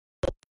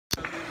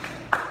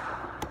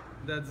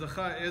that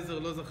Zacha Ezer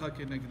Lo Zacha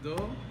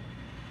Kenegdo,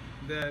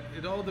 that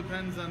it all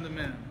depends on the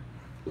man.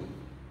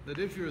 That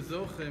if you're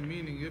Zoche,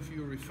 meaning if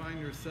you refine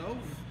yourself,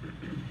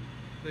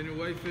 then your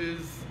wife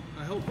is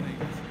a helpmate.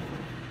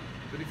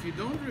 But if you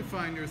don't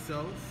refine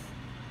yourself,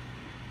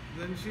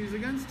 then she's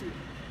against you.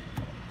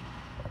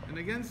 And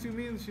against you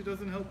means she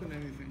doesn't help in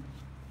anything.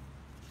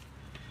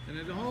 And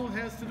it all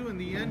has to do, in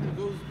the end, it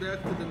goes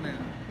back to the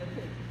man.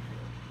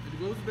 It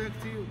goes back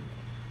to you.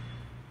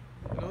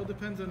 It all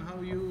depends on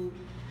how you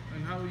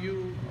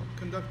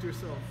conduct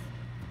yourself.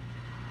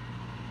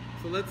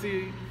 So let's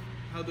see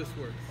how this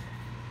works.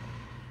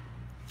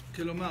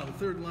 Kilomar,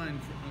 third line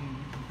on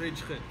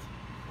page Chet.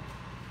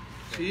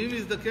 שאם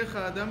יזדכך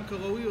האדם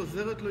כראוי,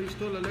 עוזרת לו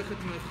אשתו ללכת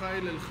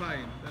מחיל אל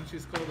חיל. Then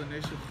she's called an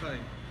אשת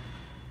חיל.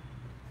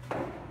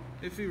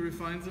 If he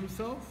refines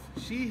himself,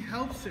 she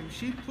helps him,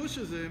 she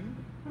pushes him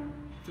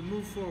to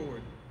move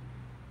forward.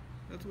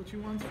 That's what she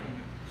wants from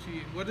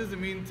him. What does it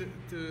mean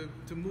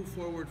to move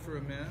forward for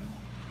a man?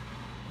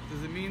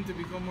 Does it mean to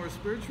become more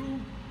spiritual?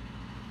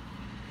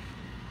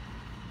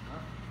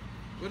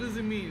 What does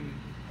it mean?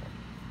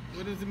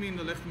 What does it mean,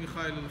 Lelech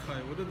Michael el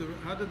Chai?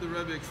 How did the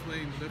Rebbe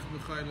explain Lelech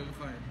Michael el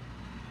Chai?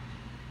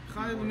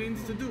 Chai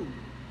means to do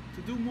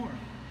more.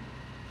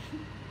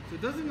 So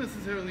it doesn't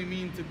necessarily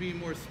mean to be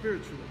more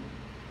spiritual.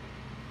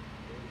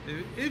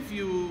 If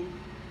you,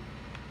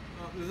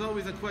 there's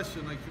always a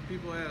question, like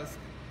people ask,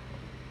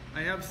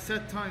 I have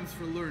set times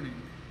for learning.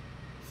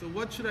 So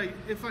what should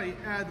if I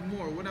add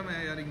more, what am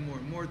I adding more?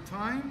 More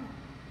time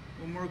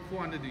or more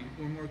quantity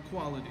or more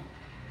quality?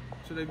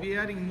 Should I be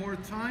adding more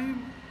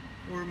time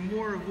or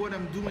more of what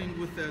I'm doing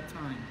with that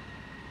time?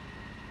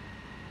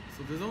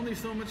 So there's only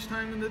so much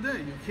time in the day.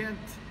 You can't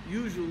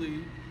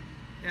usually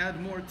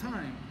add more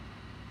time.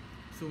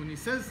 So when he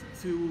says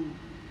to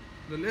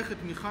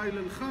Lelechet Michael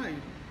el Chai,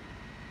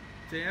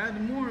 to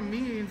add more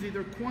means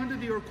either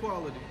quantity or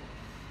quality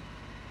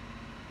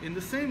in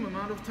the same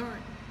amount of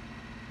time.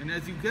 And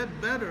as you get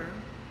better,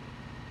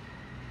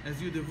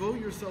 as you devote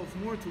yourself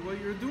more to what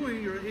you're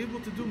doing, you're able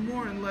to do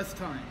more in less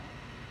time,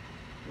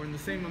 or in the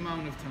same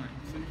amount of time.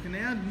 So you can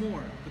add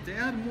more, but to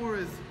add more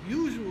is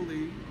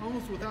usually,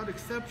 almost without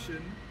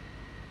exception,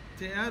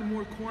 to add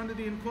more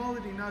quantity and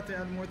quality, not to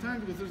add more time,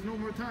 because there's no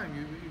more time.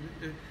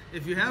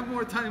 If you have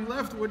more time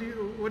left, what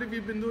have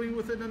you been doing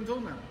with it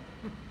until now?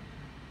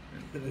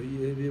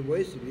 You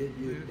wasted it.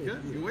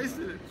 You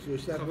wasted it. So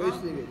stop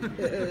wasting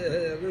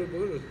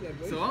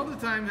it. So all the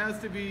time has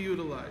to be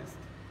utilized.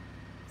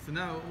 So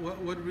now,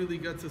 what really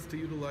gets us to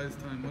utilize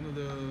time?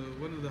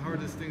 One of the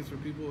hardest things for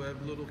people who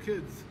have little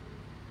kids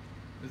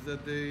is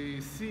that they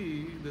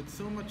see that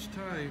so much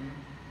time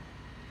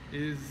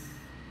is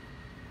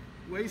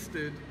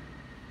wasted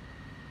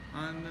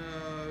on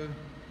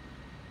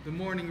the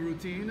morning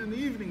routine and the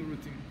evening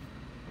routine.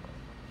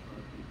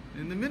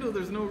 In the middle,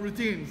 there's no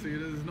routine, so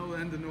there's no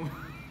end and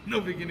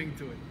no beginning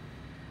to it.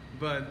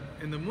 But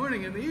in the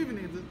morning and the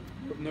evening,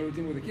 no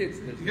routine with the kids.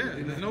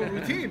 There's no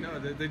routine. No,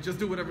 they just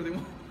do whatever they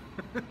want.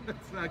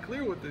 It's not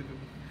clear what they do.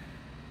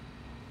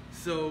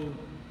 So,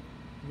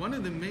 one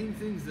of the main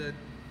things that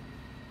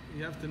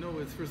you have to know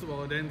is, first of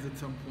all, it ends at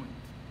some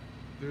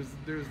point.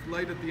 There's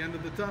light at the end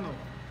of the tunnel.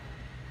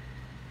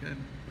 And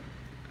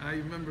I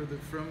remember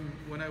from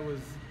when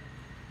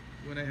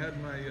I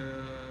had my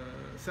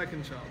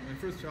second child. My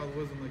first child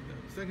wasn't like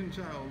that. The second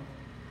child,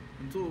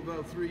 until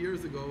about 3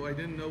 years ago, I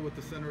didn't know what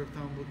the center of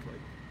town looked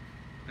like.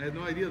 I had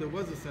no idea there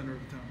was a center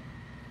of town.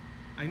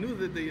 I knew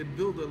that they had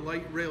built a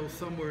light rail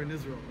somewhere in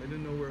Israel. I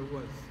didn't know where it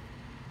was.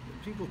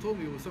 People told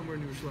me it was somewhere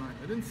in Yerushalayim.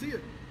 I didn't see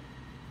it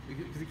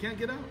because you can't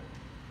get out.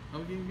 How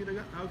can you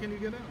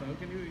get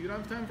out? You don't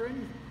have time for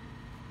anything.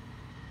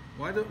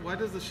 Why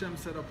does Hashem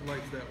set up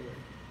life that way?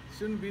 It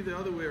shouldn't be the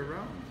other way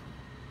around.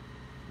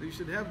 You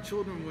should have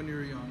children when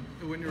you're young,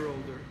 when you're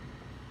older.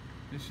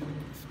 You should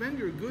spend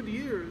your good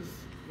years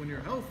when you're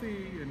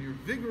healthy and you're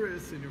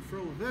vigorous and you're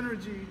full of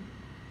energy,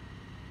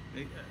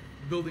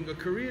 building a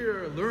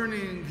career,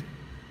 learning.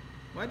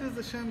 Why does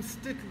Hashem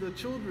stick the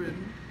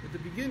children at the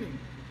beginning?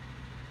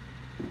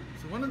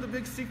 So one of the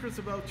big secrets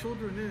about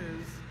children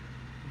is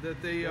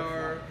that they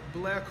are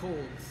black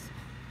holes.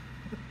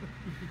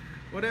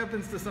 What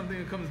happens to something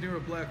that comes near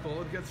a black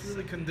hole? It gets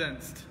really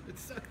condensed.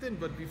 It's sucked in,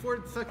 but before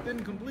it's sucked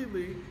in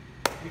completely,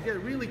 you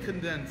get really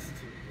condensed.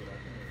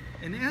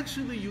 And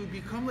actually you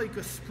become like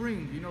a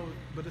spring,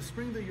 but a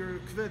spring that you're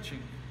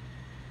kvetching.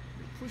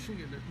 You're pushing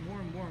it more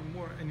and more and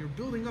more, and you're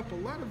building up a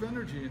lot of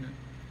energy in it.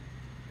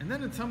 And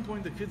then at some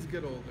point the kids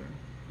get older,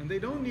 and they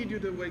don't need you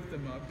to wake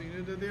them up.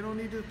 They don't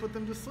need to put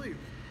them to sleep,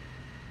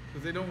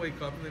 because they don't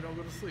wake up and they don't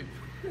go to sleep.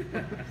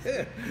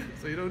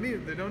 So they don't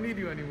need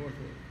you anymore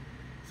for it.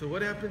 So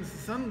what happens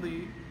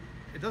suddenly,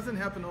 it doesn't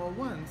happen all at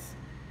once,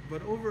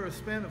 but over a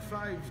span of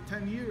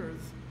 5-10 years,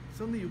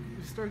 suddenly you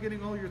start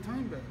getting all your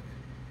time back.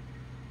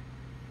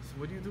 So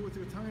what do you do with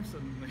your time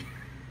suddenly?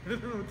 I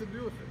don't know what to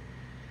do with it.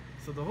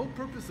 So the whole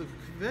purpose of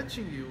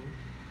kvetching you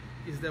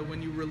is that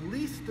when you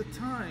release the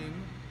time,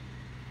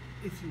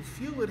 if you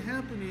feel it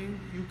happening,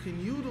 you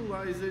can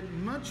utilize it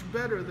much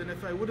better than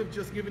if I would have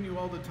just given you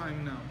all the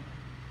time now.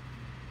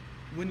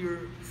 when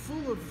you're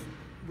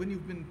when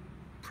you've been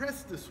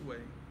pressed this way,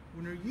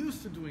 when you're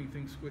used to doing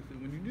things quickly,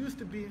 when you're used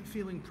to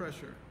feeling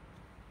pressure,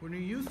 when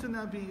you're used to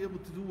not being able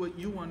to do what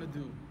you want to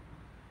do,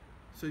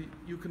 so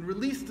you can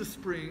release the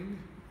spring,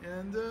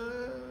 and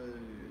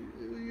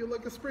you're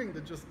like a spring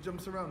that just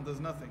jumps around, does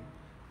nothing.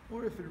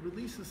 Or if it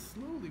releases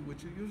slowly,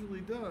 which it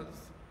usually does,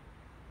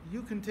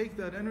 you can take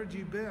that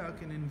energy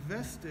back and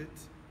invest it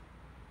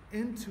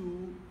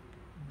into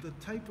the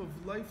type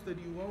of life that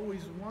you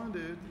always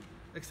wanted,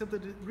 except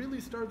that it really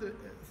starts at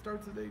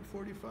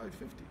 8:45,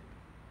 50.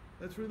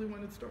 That's really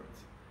when it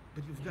starts.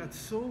 But you've got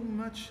so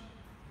much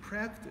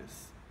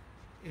practice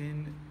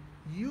in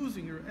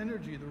using your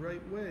energy the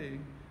right way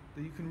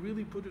that you can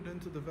really put it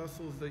into the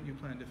vessels that you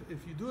planned.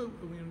 If you do it,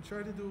 when you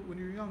try to do it when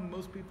you're young,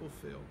 most people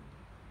fail.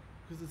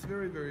 Because it's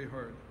very, very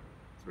hard.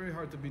 It's very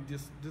hard to be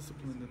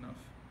disciplined enough.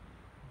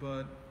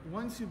 But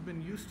once you've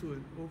been used to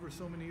it over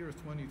so many years,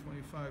 20,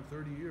 25,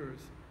 30 years,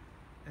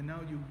 and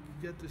now you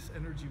get this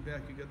energy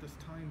back, you get this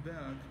time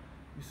back,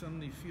 you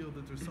suddenly feel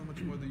that there's so much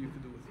more that you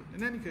could do with it.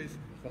 In any case,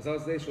 so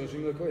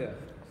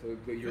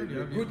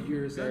your good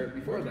years are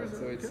before that,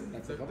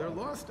 so they're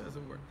lost, as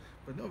it were.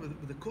 But no,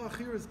 the koach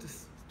here is to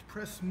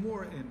press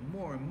more in,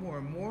 more and more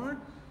and more,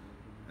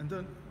 and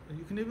then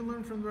you can even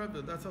learn from the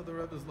Rebbe. That's how the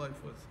Rebbe's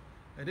life was.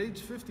 At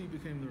age 50, he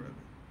became the Rebbe.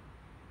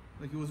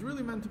 Like, he was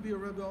really meant to be a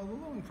Rebbe all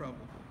along,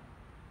 probably.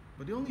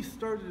 But he only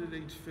started at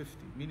age 50,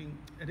 meaning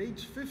at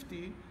age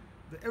 50,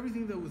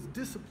 everything that was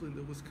disciplined,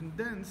 that was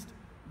condensed,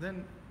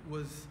 then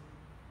was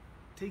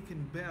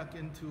taken back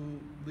into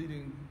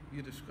leading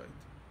Yiddishkeit.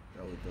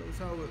 That was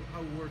how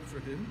it worked for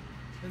him.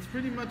 And it's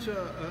pretty much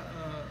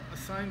a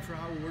sign for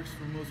how it works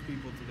for most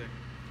people today.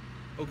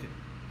 Okay.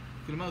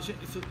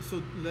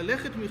 So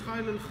Lalechet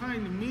Michal El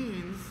Chaim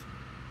means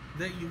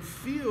that you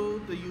feel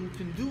that you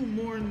can do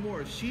more and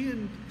more. She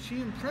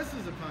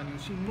impresses upon you,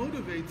 she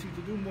motivates you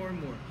to do more and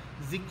more.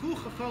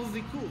 Zikuch achar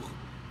zikuch.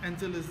 And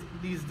to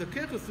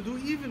להזדכך is to do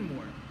even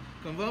more.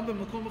 כמובן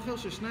במקום אחר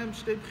ששניים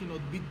שתי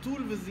בחינות,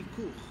 ביטול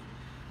וזיכוך.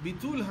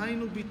 ביטול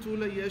היינו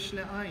ביטול היש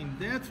לעין.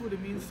 That's what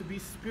it means to be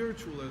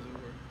spiritual, as it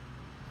were.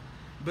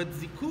 But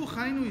זיכוך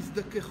היינו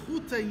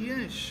הזדככות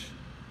היש.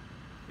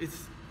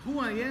 It's who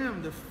I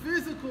am, the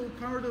physical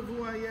part of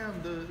who I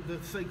am, the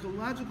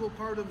psychological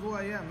part of who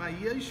I am, my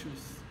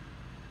yeshus.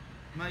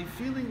 My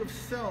feeling of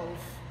self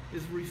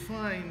is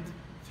refined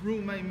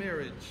through my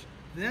marriage.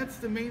 That's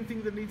the main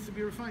thing that needs to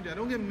be refined. I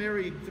don't get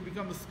married to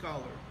become a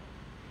scholar.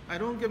 I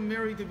don't get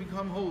married to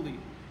become holy,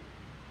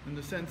 in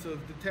the sense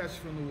of detached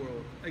from the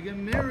world. I get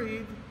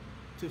married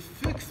to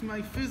fix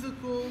my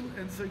physical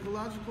and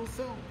psychological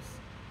selves.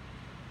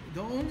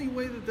 The only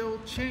way that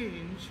they'll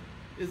change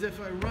is if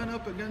I run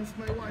up against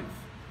my wife.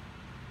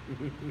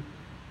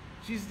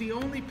 She's the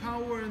only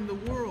power in the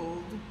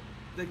world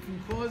that can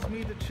cause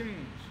me to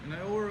change. And I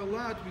owe her a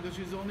lot because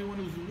she's the only one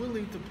who's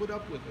willing to put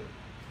up with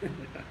it.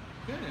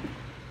 Okay.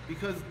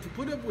 Because to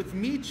put up with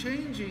me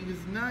changing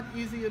is not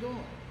easy at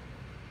all.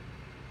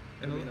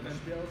 And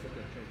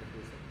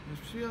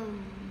she'll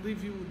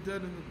leave you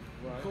dead in the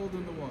cold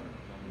in the water.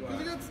 Because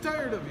he gets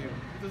tired of you.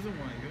 He doesn't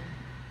want you.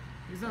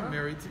 He's not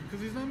married to you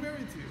because he's not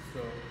married to you.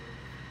 So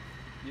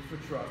you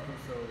should trust him.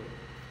 So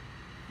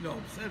no,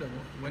 said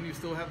when you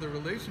still have the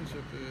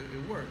relationship,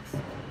 it works.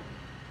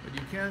 But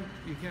you can't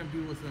be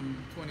with him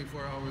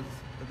 24 hours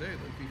a day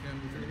like you can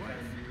with your wife.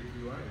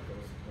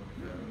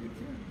 Yeah, you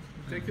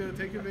can.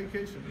 Take a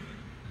vacation.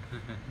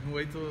 And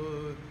wait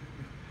till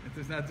if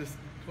there's not just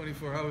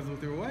 24 hours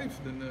with your wife,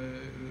 then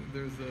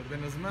there's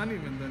Ben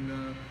Azmanim, and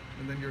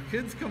then your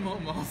kids come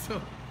home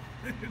also.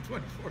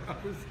 24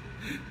 hours.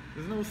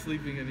 There's no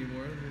sleeping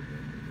anymore.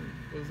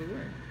 It goes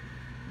away.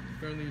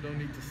 Apparently, you don't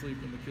need to sleep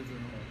when the kids are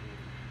home.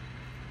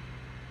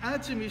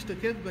 This is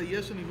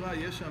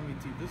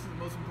the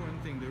most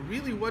important thing.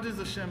 Really, what is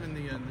Hashem in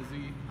the end? Is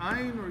he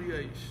Ayin or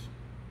Yesh?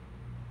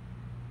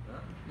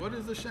 What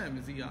is Hashem?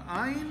 Is he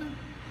Ayin?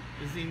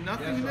 Is he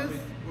nothingness?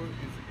 Or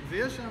is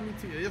Yesh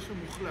Amiti, Yesh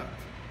Mukhlat?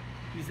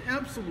 He's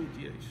absolute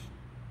Yesh.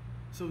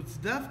 So it's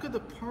Dafka, the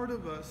part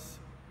of us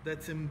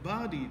that's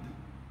embodied,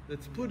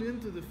 that's put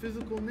into the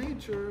physical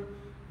nature,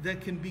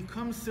 that can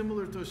become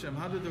similar to Hashem.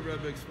 How did the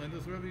Rebbe explain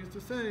this? The Rebbe used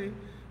to say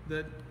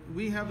that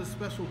we have a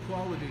special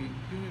quality,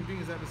 human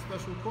beings have a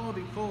special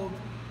quality called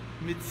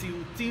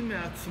mitziuti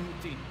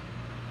me'atzmuti.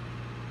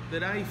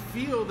 That I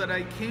feel that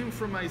I came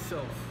from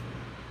myself.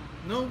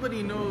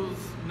 Nobody knows,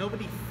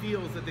 nobody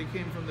feels that they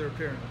came from their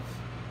parents.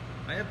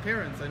 I have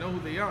parents, I know who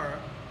they are,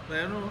 but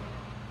I don't know.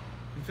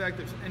 In fact,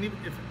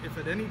 if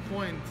at any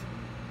point,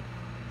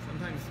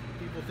 sometimes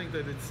people think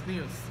that it's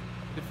sneus.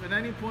 If at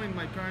any point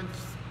my parents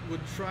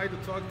would try to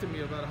talk to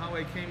me about how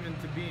I came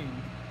into being,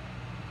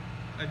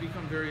 I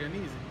become very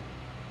uneasy.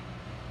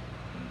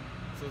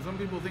 So some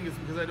people think it's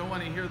because I don't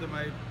want to hear that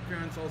my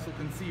parents also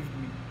conceived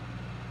me.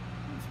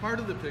 It's part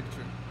of the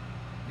picture.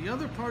 The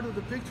other part of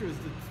the picture is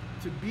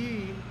that to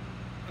be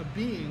a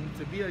being,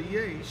 to be a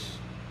yesh,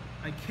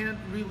 I can't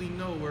really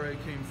know where I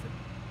came from.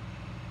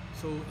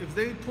 So if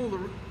they pull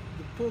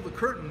the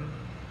curtain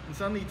and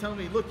suddenly tell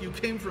me, look, you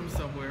came from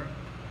somewhere,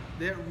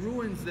 that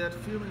ruins that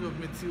feeling of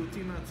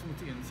mitziuti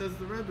ma'atzmuti. And says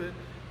the Rebbe,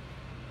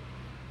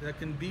 that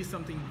can be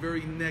something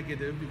very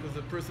negative because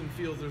the person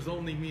feels there's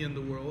only me in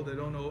the world, I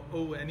don't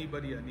owe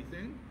anybody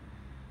anything.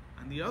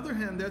 On the other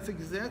hand, that's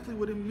exactly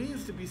what it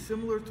means to be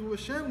similar to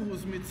Hashem,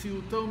 who's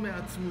mitziuto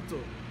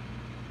me'atzmuto,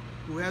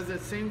 who has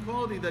that same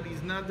quality that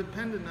he's not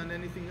dependent on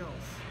anything else.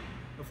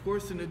 Of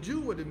course, in a Jew,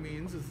 what it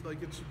means is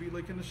like it should be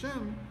like in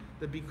Hashem,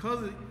 that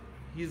because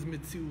he's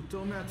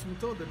mitziuto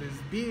me'atzmuto, that his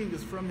being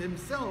is from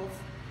himself,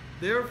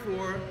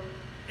 therefore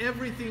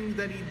everything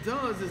that he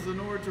does is in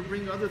order to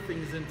bring other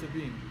things into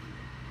being.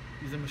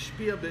 He's a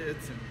mashpia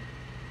be'etzim.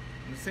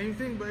 And the same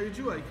thing by a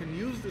Jew. I can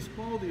use this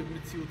quality of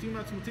mitziuti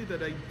matzmuti,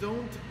 that I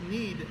don't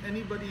need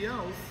anybody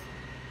else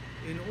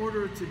in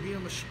order to be a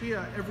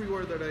mashpia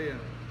everywhere that I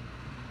am.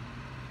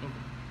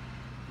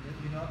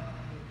 You know,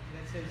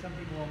 let's say some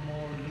people are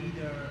more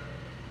leader,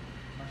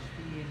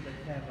 mashpia in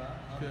the teva,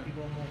 other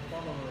people are more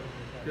followers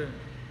in the teva.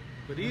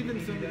 But even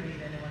you don't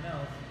need anyone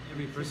else.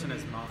 Every person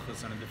has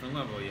malchus on a different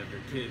level. You have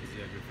your kids,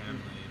 you have your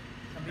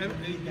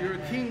family. You're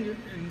a king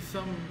in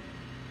some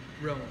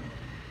realm.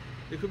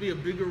 It could be a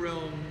bigger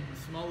realm,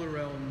 a smaller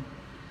realm,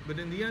 but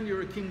in the end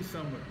you're a king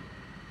somewhere.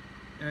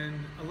 And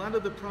a lot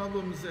of the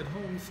problems at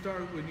home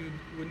start when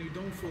you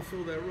don't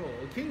fulfill that role.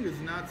 A king is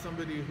not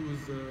somebody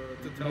who's a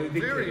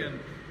totalitarian,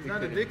 he's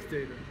not a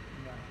dictator,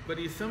 but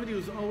he's somebody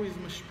who's always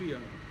mashpia,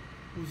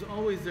 who's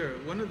always there.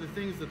 One of the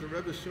things that the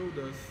Rebbe showed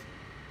us,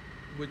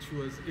 which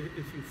was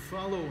if you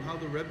follow how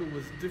the Rebbe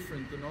was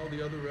different than all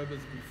the other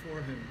Rebbes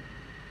before him,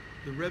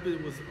 the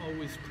Rebbe was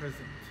always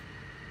present.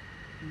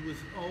 He was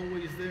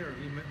always there.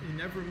 He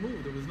never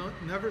moved. There was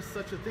never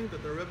such a thing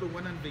that the Rebbe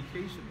went on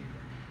vacation.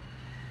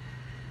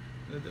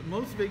 The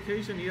most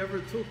vacation he ever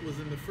took was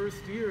in the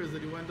first years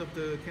that he went up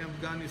to Camp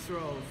Gan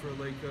Yisrael for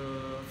like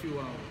a few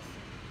hours.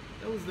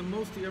 That was the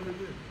most he ever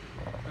did.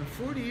 And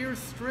 40 years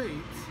straight,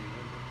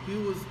 he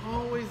was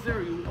always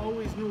there. You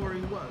always knew where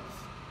he was.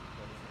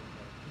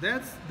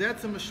 That's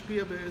a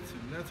mashpia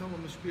be'etzim. That's how a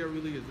mashpia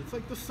really is. It's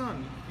like the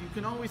sun. You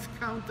can always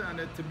count on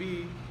it to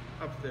be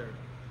up there.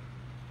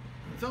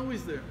 It's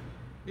always there.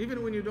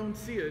 Even when you don't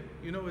see it,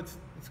 you know it's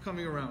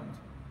coming around.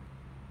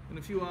 In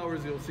a few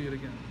hours you'll see it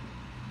again.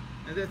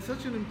 And that's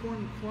such an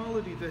important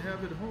quality to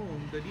have at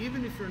home, that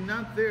even if you're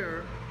not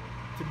there,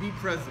 to be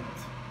present.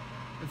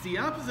 It's the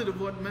opposite of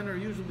what men are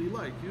usually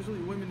like. Usually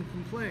women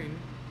complain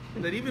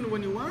that even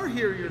when you are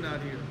here, you're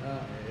not here.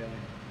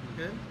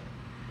 Okay?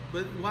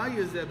 But why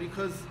is that?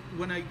 Because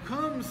when I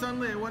come,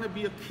 suddenly I want to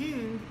be a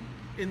king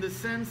in the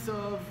sense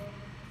of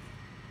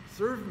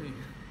serve me.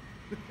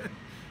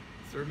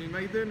 Serve me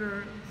my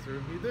dinner,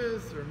 serve me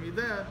this, serve me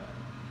that.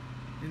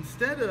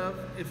 Instead of,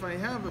 if I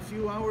have a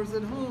few hours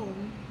at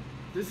home,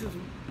 this is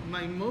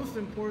my most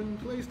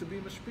important place to be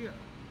mashpia.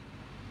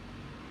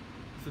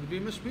 So to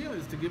be mashpia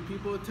is to give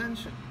people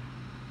attention.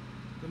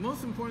 The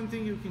most important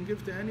thing you can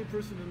give to any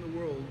person in the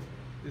world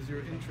is your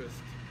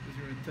interest, is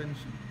your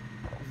attention.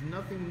 There's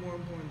nothing more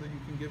important that you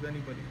can give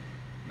anybody.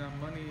 Not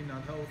money,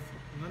 not health,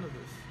 none of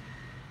this.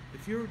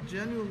 If you're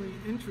genuinely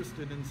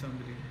interested in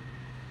somebody,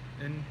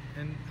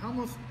 and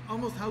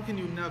almost how can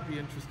you not be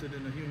interested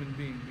in a human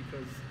being?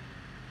 Because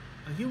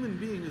a human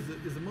being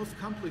is the most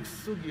complex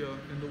sugya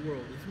in the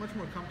world. It's much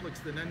more complex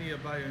than any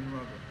Abaya and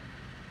Rava.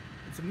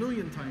 It's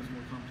 1,000,000 times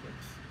more complex.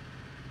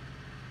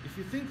 If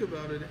you think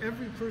about it,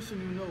 every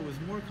person you know is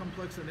more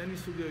complex than any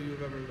sugya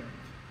you've ever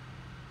learned.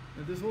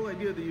 And this whole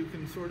idea that you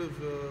can sort of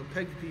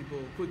peg people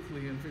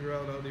quickly and figure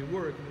out how they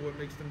work and what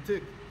makes them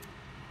tick,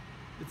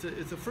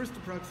 it's a first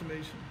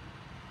approximation.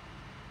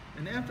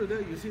 And after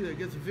that, you see that it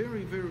gets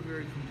very, very,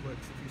 very complex.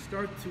 If you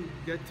start to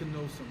get to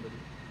know somebody.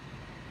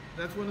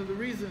 That's one of the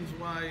reasons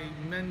why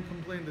men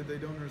complain that they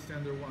don't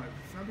understand their wives.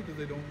 It's not because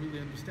they don't really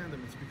understand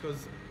them. It's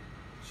because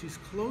she's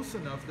close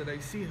enough that I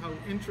see how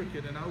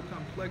intricate and how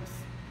complex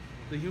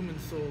the human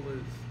soul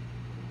is.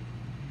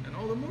 And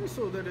all the more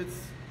so that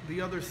it's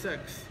the other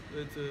sex.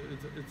 It's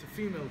a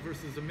female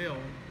versus a male,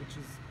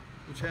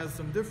 which has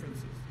some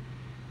differences.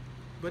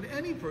 But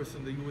any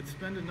person that you would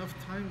spend enough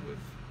time with,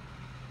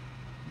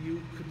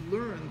 you could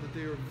learn that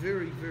they are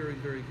very, very,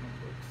 very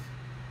complex.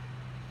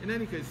 In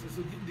any case,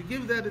 so to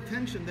give that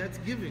attention, that's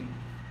giving.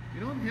 You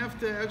don't have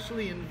to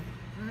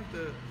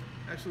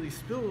actually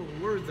spill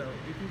words out.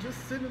 You can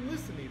just sit and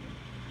listen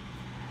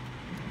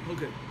even.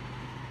 Okay.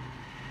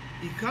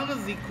 Ikar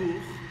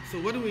zikuch. So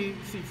what do we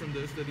see from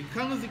this? That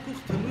ikar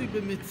zikuch talui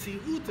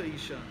b'metziut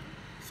ha'isha.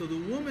 So the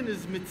woman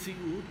is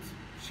metziut.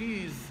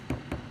 She's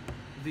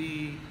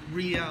the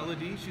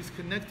reality. She's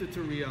connected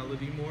to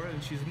reality more,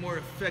 and she's more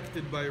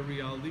affected by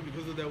reality.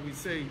 Because of that, we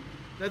say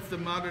that's the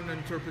modern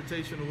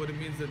interpretation of what it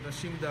means that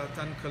nashim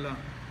da'atan kala,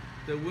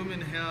 that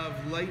women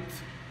have light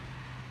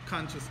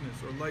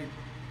consciousness or light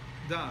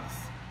das.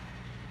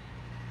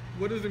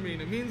 What does it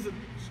mean? It means that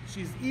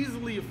she's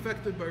easily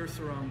affected by her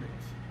surroundings.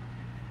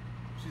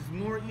 She's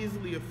more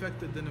easily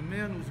affected than a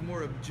man who's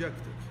more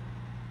objective,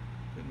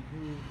 and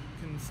who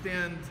can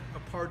stand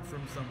apart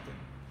from something,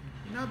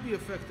 not be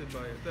affected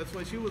by it. That's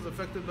why she was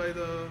affected by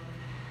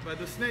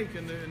the snake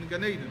in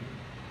Gan Eden.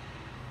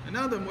 And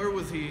Adam, where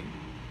was he?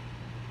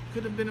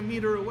 could have been a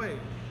meter away,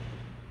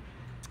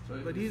 So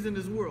but he's in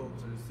his world.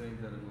 So you're saying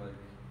that like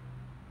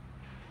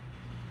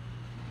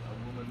a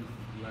woman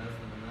is less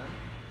than a man?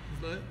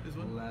 Is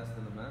what? Less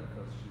than a man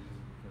because she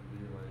can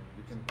be like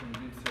you can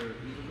convince her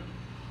easily.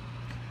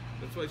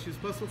 That's why she's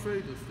puzzle for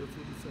ages. That's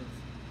what it says.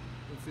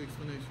 That's the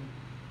explanation.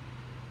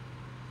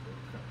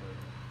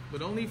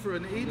 But only for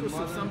an aidus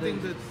of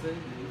something that.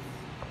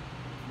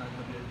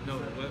 No,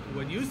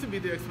 what used to be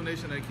the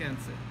explanation I can't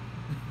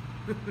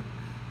say.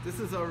 This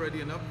is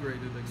already an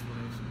upgraded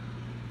explanation.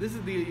 This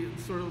is the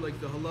sort of like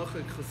the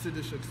halachic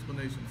Hasidic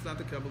explanation. It's not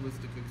the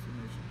Kabbalistic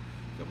explanation.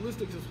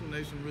 Kabbalistic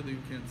explanation really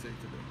you can't say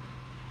today.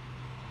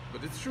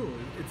 But it's true.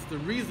 It's the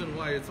reason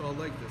why it's all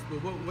like this. But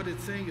what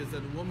it's saying is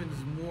that a woman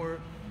is more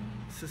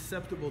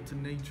susceptible to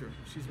nature.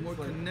 She's more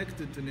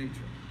connected to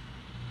nature.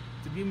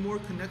 To be more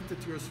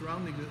connected to your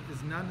surroundings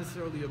is not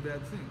necessarily a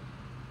bad thing.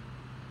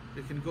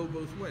 It can go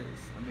both ways.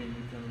 I mean,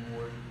 you can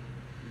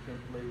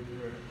play with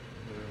her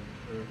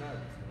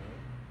head,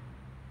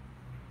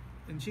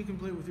 And she can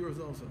play with yours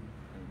also.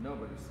 No,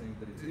 but it's saying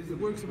that It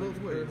works both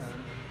ways.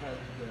 Head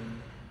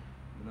than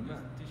a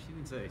man. She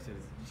didn't say. She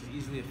says she's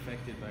easily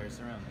affected by her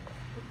surroundings.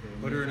 Okay.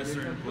 Put her in a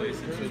certain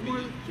place and she'll be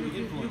You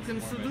influenced can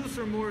more by seduce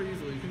her more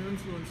easily. You can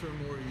influence her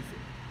more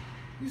easily.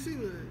 You see,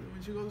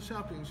 when she goes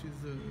shopping, she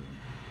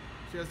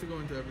has to go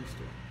into every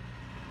store.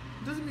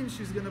 It doesn't mean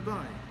she's going to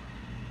buy,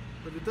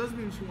 but it does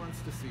mean she wants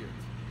to see it.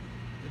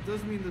 It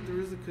does mean that there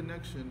is a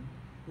connection,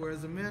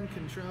 whereas a man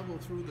can travel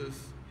through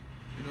this,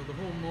 the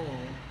whole mall,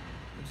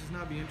 and just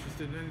not be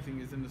interested in anything.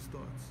 He's in his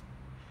thoughts.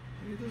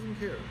 And he doesn't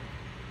care.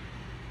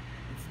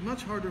 It's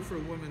much harder for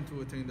a woman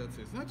to attain that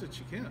state. It's not that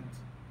she can't,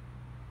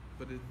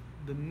 but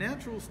the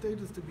natural state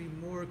is to be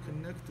more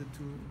connected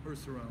to her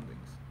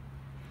surroundings.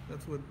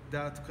 That's what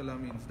dat kala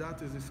means.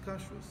 Dat is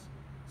iskashrus.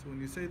 So when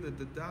you say that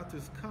the dat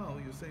is kal,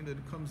 you're saying that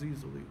it comes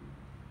easily.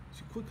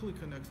 She quickly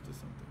connects to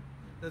something.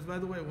 That's, by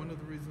the way, one of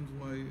the reasons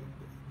why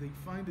they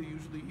find it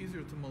usually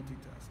easier to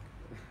multitask.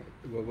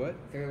 Well, what?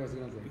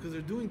 Because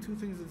they're doing two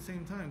things at the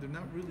same time. They're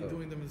not really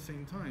doing them at the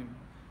same time.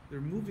 They're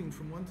moving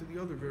from one to the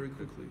other very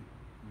quickly.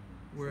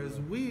 Whereas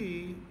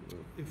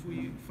if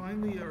we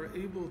finally are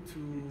able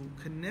to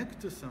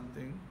connect to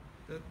something,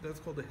 that's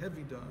called a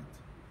heavy dot.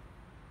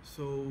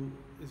 So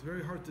it's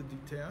very hard to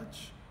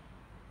detach,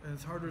 and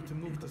it's harder to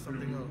move to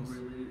something else.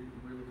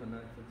 Really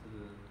connected to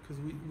the. Because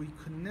we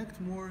connect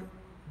more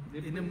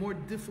in a more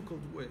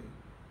difficult way.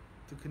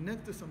 To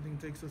connect to something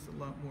takes us a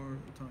lot more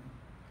time.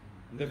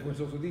 And therefore,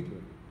 it's also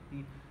deeper.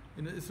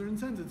 In a certain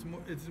sense,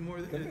 it's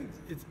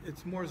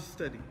more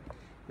steady.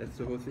 That's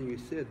the whole thing you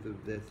said,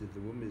 that the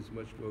woman is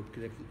much more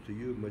connected to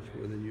you, much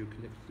more than you're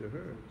connected to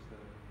her.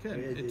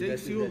 It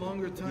takes you a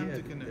longer time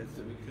to connect. That's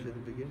what you said at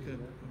the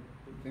beginning.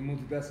 I think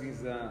multitasking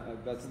is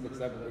that's the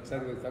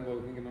exactly example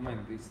I think in my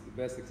mind. It's the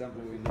best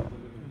example.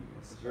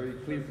 It's very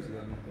clear for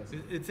them.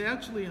 It's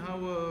actually how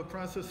a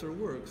processor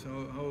works,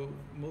 how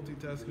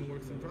multitasking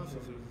works in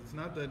processors. It's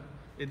not that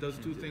it does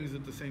two things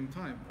at the same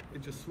time.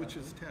 It just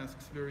switches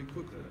tasks very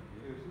quickly.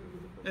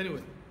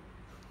 Anyway,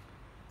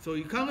 so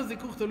the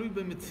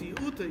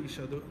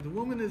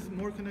woman is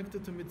more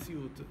connected to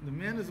mitziut. The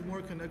man is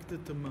more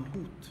connected to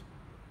mahut.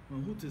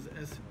 Mahut is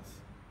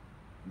essence.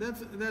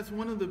 That's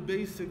one of the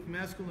basic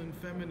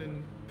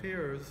masculine-feminine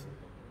pairs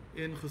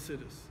in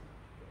Chassidus.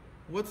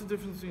 What's the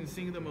difference between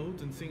seeing the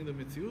mahut and seeing the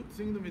mitziut?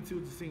 Seeing the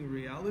mitziut is seeing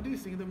reality.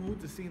 Seeing the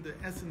mahut is seeing the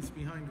essence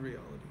behind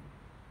reality.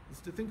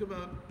 It's to think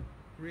about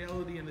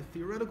reality in a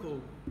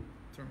theoretical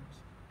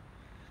terms.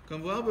 So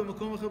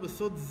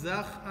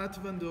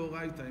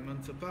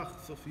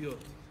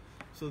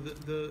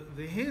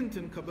the hint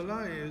in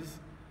Kabbalah is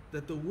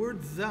that the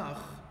word zach,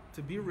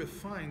 to be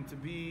refined, to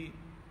be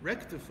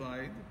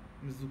rectified,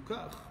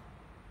 mezukach.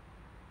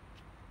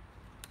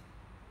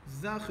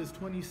 Zach is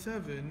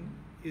 27,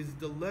 is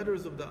the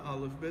letters of the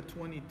alphabet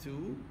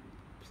 22,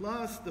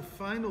 plus the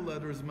final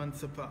letters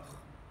mansapach.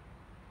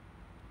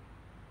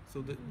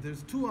 So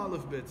there's two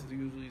alphabets, it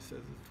usually says.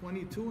 It's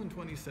 22 and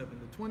 27.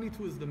 The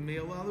 22 is the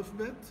male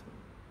alphabet,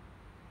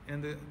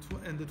 and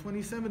the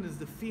 27 is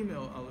the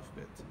female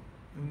alphabet.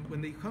 And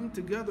when they come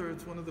together,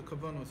 it's one of the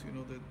kavanos.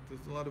 That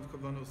there's a lot of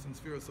kavanos in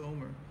Sfiras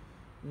Omer.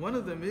 One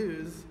of them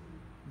is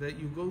that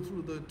you go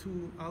through the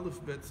two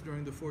alphabets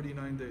during the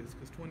 49 days,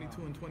 because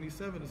 22 and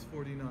 27 is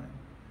 49.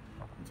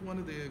 It's one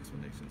of the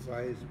explanations.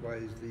 Why is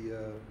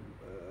the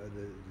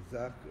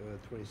Zach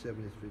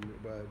 27 is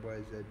female? Why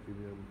is that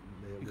female?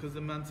 Because the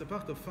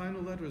mansapach, the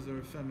final letters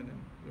are feminine.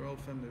 They're all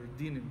feminine.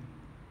 They're dinim.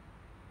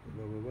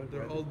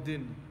 They're all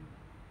din.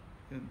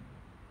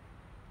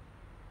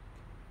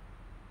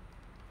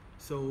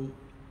 So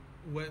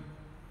when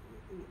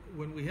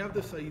we have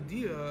this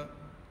idea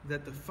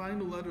that the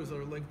final letters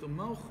are like the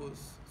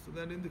malchus, so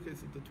that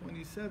indicates that the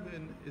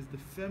 27 is the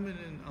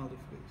feminine aleph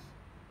base.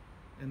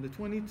 And the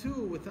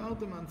 22, without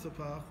the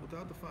mansapach,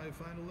 without the 5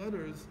 final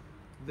letters,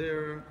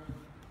 they're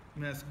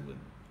masculine.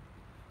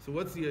 So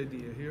what's the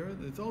idea here?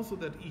 It's also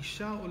that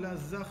isha ola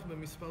zach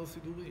b'mispal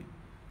siduri.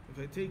 If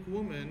I take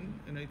woman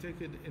and I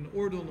take it in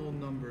ordinal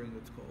numbering,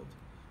 it's called.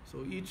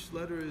 So each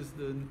letter is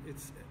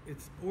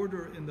its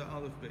order in the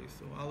Aleph base.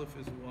 So Aleph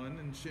is 1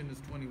 and Shin is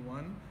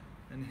 21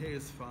 and He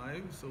is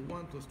 5. So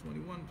 1 plus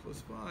 21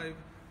 plus 5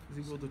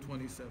 is equal to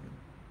 27.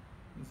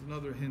 There's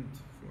another hint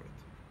for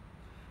it.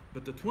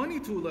 But the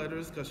 22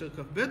 letters, kasher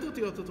kaf bet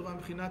otiyot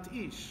haTorah mechinat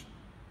ish,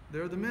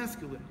 they're the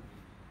masculine.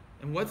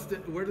 And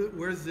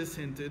where's this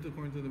hinted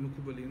according to the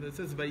Mekubalim? It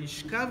says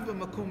vayishkav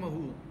b'makom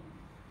hahu.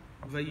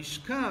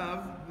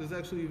 Vayishkav, there's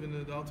actually even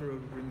the Alter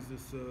Rebbe brings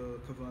this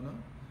kavana.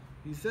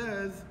 He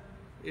says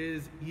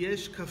is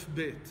yesh kaf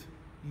bet.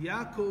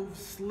 Yaakov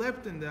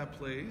slept in that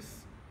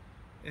place,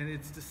 and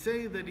it's to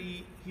say that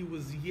he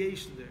was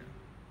yesh there.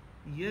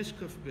 Yesh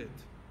kaf bet.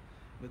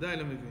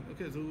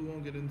 Okay, so we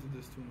won't get into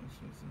this too much.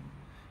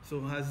 So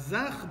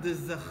hazach de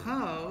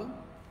zachar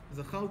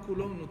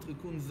kulo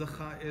notrikun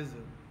zacha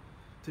ezer.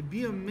 To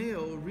be a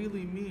male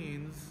really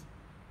means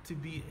to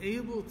be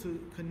able to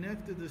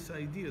connect to this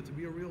idea. To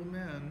be a real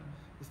man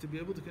is to be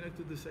able to connect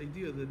to this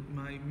idea that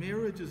my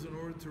marriage is in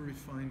order to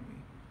refine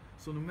me.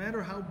 So no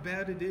matter how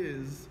bad it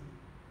is,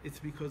 it's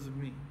because of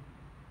me.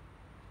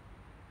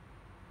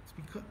 It's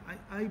because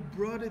I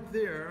brought it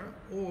there,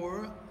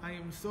 or I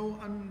am so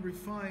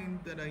unrefined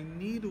that I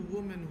need a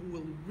woman who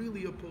will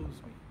really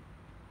oppose me.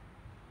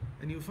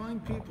 And you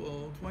find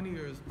people 20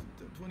 years,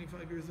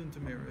 25 years into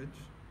marriage,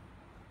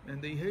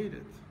 and they hate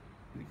it.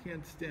 They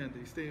can't stand.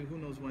 They stay, who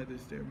knows why they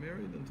stay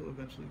married until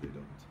eventually they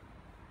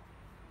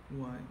don't.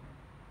 Why?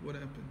 What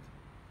happened?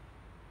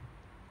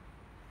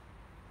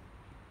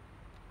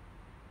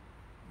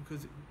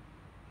 Because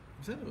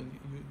you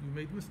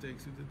made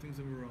mistakes, you did things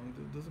that were wrong,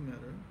 it doesn't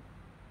matter.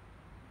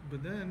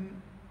 But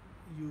then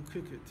you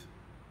kick it.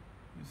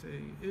 You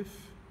say,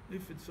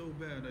 if it's so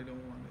bad, I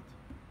don't want it.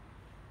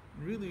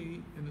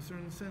 Really, in a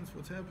certain sense,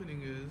 what's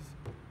happening is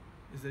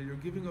that you're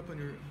giving up on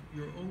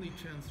your only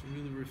chance to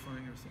really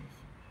refine yourself.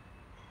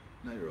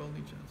 Not your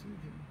only chance.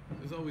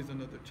 There's always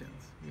another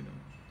chance,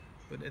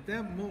 But at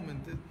that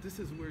moment, this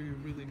is where you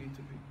really need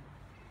to be.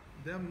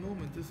 At that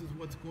moment, this is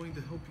what's going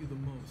to help you the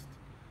most.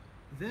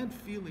 That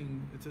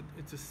feeling,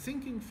 it's a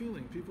sinking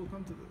feeling. People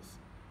come to this.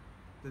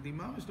 That the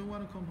imams don't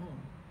want to come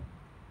home.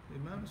 The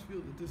imams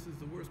feel that this is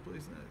the worst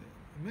place.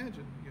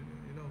 Imagine,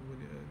 when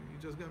you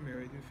just got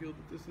married, you feel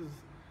that this is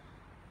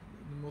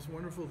the most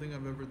wonderful thing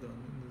I've ever done,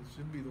 and it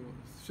should be the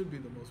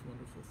most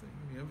wonderful thing.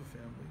 When you have a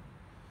family,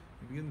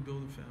 you begin to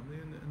build a family,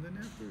 and then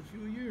after a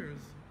few years,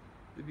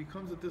 it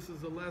becomes that this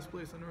is the last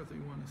place on earth that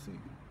you want to see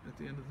at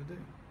the end of the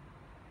day.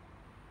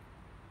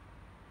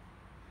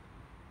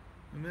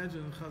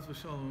 Imagine, chas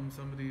v'shalom,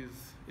 somebody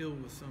is ill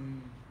with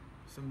some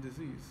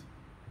disease.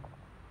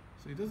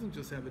 So he doesn't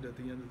just have it at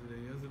the end of the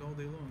day; he has it all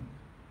day long.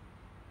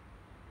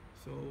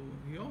 So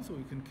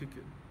he can kick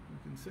it. He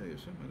can say,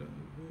 Hashem,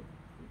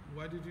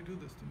 why did you do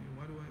this to me?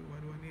 Why do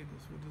I need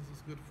this? What is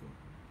this good for?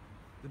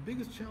 The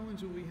biggest challenge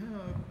that we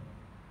have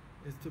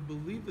is to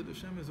believe that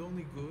Hashem is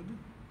only good,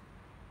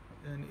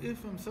 and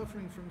if I'm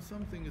suffering from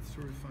something, it's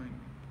to refine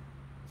me.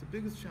 It's the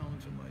biggest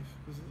challenge in life,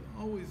 because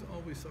there's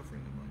always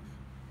suffering in life.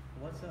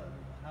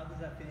 How does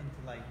that fit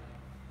into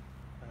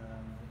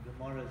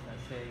Gemaras that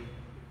say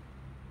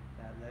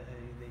that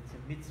it's a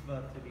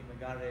mitzvah to be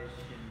megaresh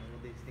and all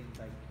these things,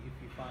 like if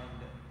you find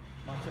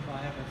matzah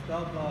ba'emes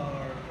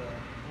davar,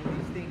 all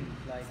these things,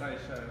 like if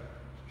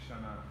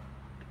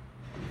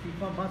you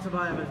find matzah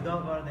ba'emes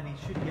davar, then he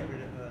should get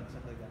rid of her and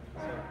stuff like that.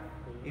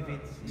 So if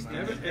it's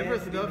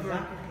Emes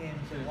davar,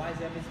 so why is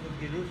that mitzvah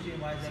gerushin?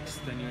 Why is that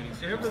extenuating?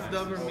 Emes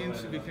davar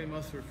means she became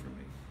usher for me.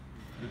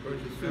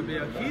 Rabbi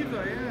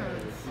Akiva,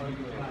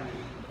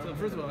 so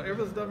first of all,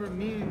 Ervas Davar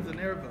means an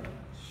erva,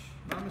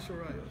 mamash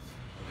arayos.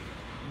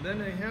 And then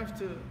they have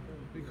to,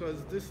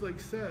 because this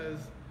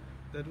says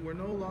that we're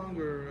no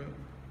longer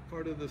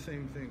part of the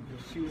same thing.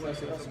 She was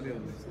somebody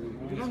else.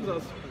 It becomes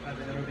us.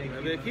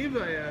 Rabbi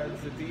Akiva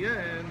adds at the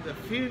end,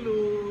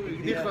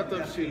 afilu igdichat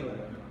avshilu.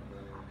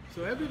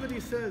 So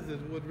everybody says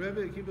that what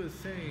Rabbi Akiva is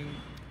saying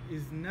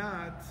is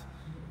not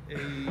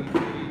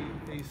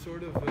a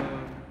sort of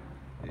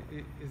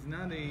is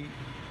not a.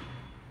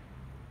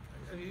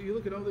 You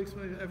look at all the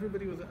explanations.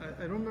 Everybody was.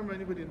 I don't remember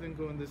anybody that didn't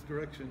go in this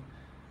direction.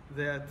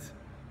 That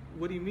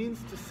what he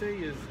means to say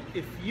is,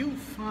 if you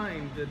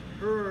find that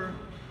her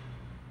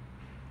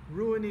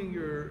ruining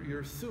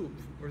your soup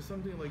or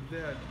something like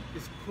that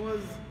is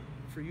cause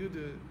for you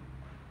to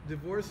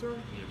divorce her,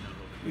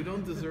 you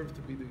don't deserve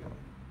to be together.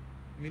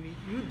 Meaning,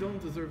 you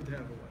don't deserve to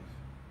have a wife.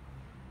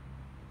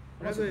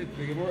 The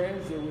Gemara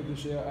ends with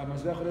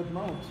שהמזבח עולה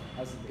דמעות,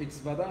 אז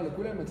הצוודה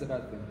לכולם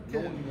מצוות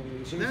them.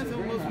 That's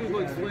how most people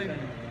explain it.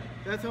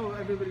 That's how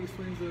everybody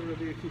explains the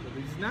Rabbi Akiva.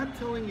 He's not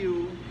telling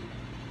you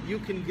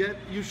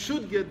you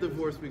should get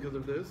divorced because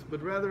of this,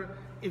 but rather,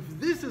 if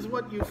this is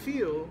what you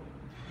feel,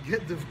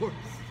 get divorced.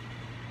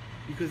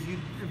 Because you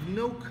have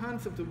no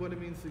concept of what it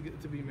means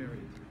to be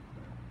married.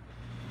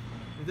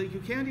 That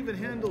you can't even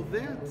handle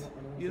that.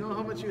 You know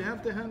how much you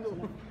have to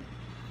handle?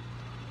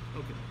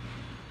 Okay.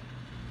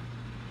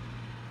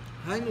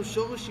 So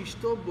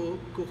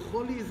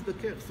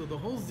the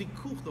whole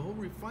zikuch, the whole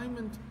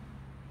refinement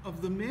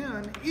of the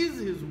man is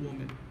his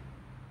woman.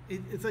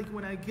 It's like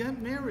when I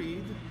get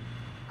married,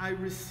 I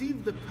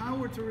receive the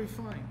power to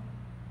refine.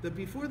 That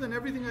before then,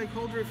 everything I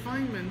called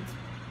refinement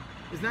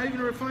is not even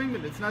a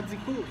refinement. It's not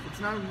zikuch. It's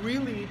not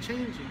really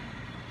changing.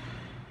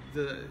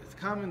 It's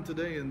common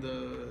today in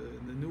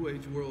the New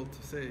Age world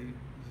to say,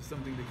 this is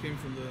something that came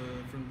from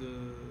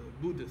the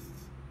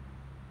Buddhists.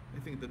 I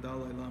think the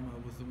Dalai Lama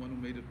was the one who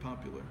made it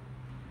popular.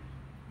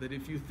 That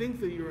if you think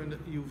that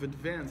you've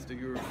advanced, or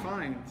you're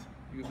refined,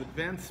 you've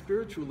advanced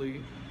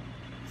spiritually,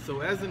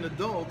 so as an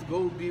adult,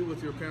 go be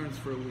with your parents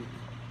for a week.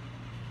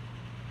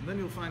 And then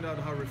you'll find out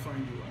how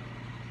refined you are.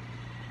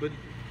 But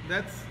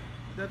that's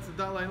the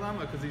Dalai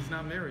Lama because he's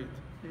not married.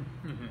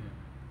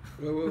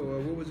 What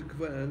was it?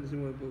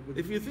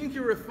 If you think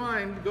you're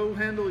refined, go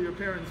handle your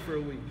parents for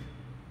a week.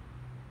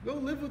 Go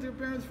live with your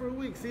parents for a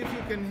week. See if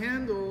you can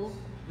handle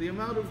the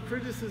amount of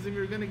criticism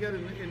you're going to get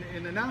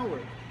in an hour.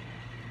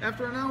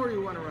 After an hour,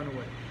 you want to run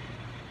away.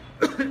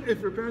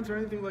 If your parents are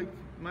anything like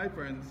my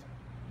parents,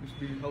 you should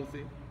be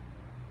healthy.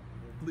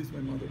 At least my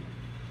mother.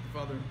 My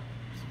father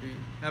should be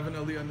having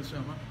aliyah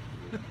neshama.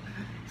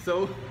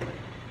 So,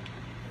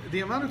 the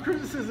amount of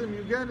criticism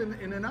you get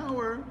in an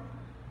hour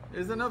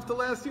is enough to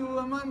last you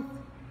a month.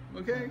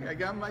 Okay? I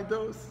got my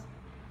dose.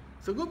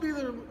 So go be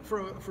there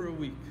for a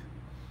week.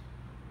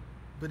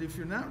 But if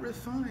you're not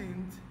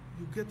refined,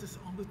 you get this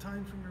all the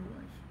time from your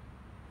wife.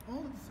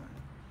 All the time.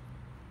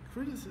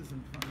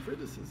 Criticism.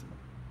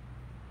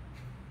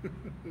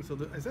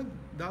 So I said,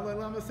 Dalai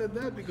Lama said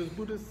that because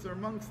Buddhists are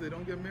monks, they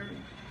don't get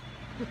married.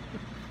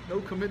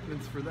 No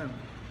commitments for them.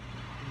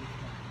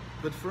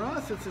 But for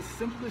us, it's the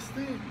simplest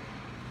thing.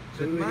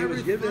 So he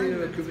was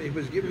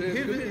giving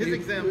his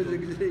example.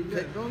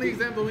 The only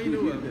example he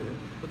knew of.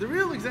 But the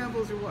real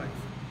example is your wife.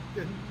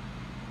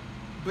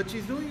 But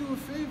she's doing you a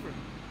favor.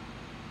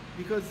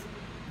 Because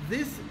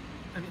this,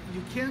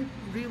 you can't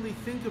really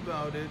think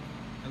about it,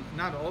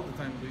 not all the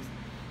time at least,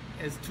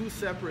 as two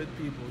separate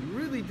people. You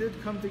really did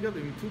come together.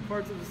 You're two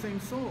parts of the same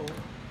soul.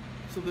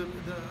 So the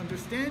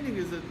understanding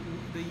is that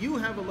you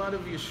have a lot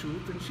of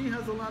yeshut and she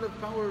has a lot of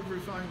power of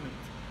refinement.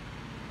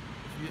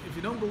 If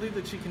you don't believe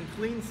that she can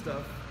clean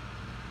stuff,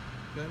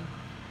 okay?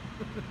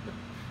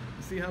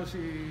 You see how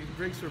she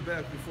breaks her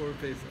back before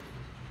Pesach.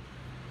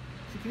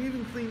 She can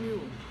even clean you.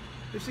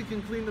 If she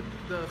can clean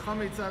the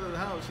chametz out of the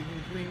house, she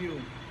can clean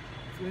you.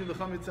 Clean the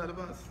chametz out of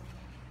us.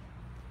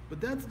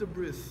 But that's the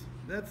bris.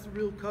 That's the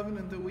real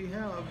covenant that we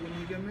have when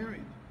we get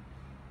married.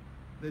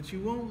 That you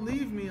won't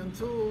leave me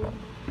until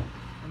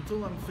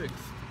I'm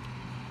fixed.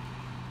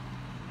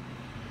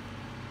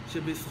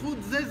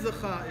 שבזכות זה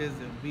זכה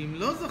עזר, ואם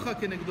לא זכה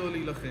כנגדו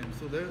להילחם.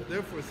 So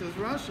therefore says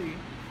Rashi,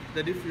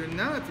 that if you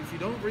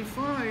don't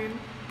refine,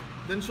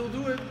 then she'll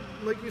do it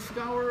like you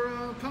scour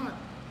a pot.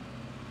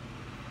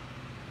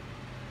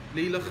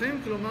 להילחם,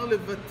 כלומר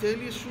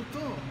לבטל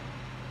ישותו,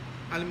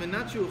 על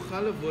מנת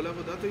שיוכל לבוא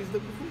לעבודת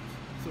ההזדככות.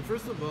 So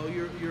first of all,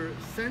 your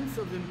sense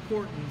of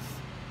importance,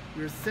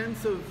 your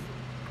sense of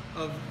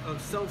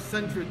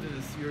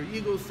self-centeredness, your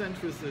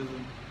egocentrism,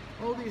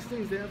 all these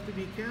things, they have to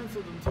be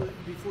canceled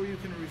before you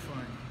can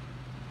refine.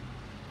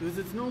 Because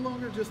it's no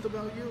longer just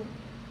about you.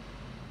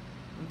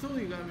 Until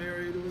you got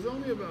married, it was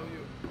only about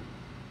you.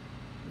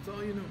 That's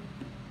all you knew.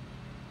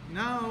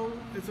 Now,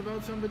 it's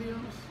about somebody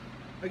else.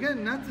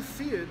 Again, not to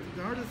see it,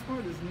 the hardest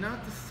part is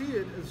not to see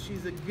it as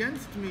she's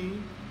against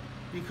me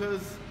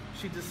because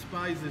she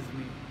despises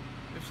me.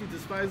 If she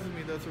despises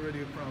me, that's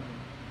already a problem.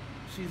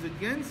 She's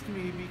against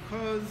me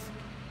because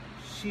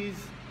she's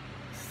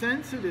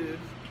sensitive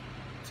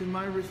to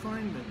my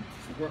refinement.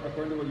 So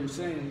according to what you're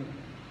saying,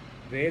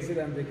 the Ezer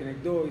and the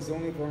Kenegdo is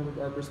only from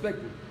our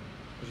perspective.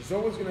 She's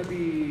always going to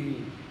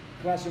be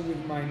clashing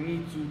with my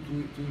need to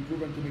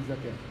improve and to make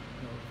zakeh.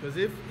 No, because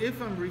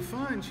if I'm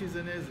refined, she's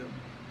an Ezer.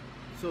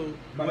 So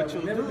but what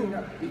you'll do...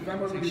 If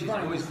I'm already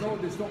refined,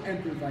 there's no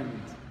end to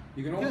refinement.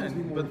 You can always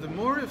be more but the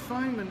more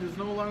refinement is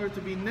no longer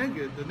to be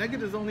neged. The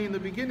neged is only in the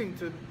beginning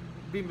to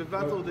be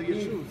mevatel the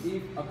yeshus.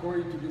 If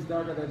according to this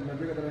darga that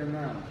I am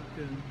now,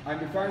 I'm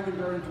refined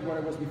regarding to what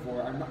I was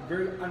before. I'm not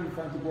very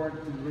unrefined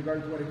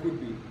regarding to what I could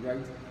be, right?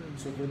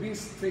 So for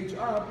this stage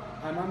up,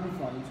 I'm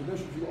unrefined. So there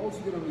should be also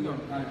going to be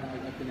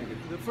at the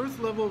negative. The first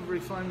level of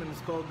refinement is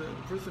called the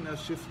person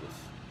has shiftless.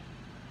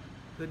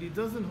 That he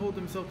doesn't hold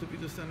himself to be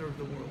the center of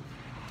the world.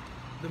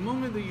 The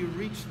moment that you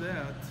reach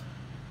that,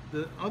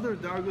 the other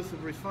dargas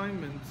of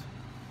refinement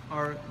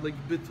are like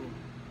bittul.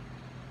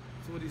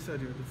 So what he said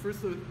here, the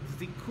first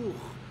zikuch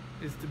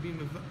is to be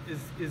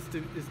is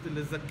to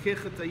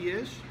lezakech et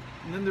hayesh,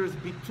 and then there's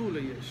bitul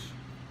hayesh.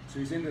 So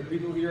you're saying that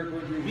bittul here,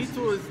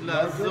 bitul is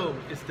lazo,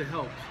 is to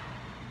help,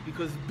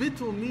 because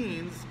bittul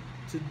means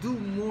to do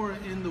more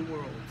in the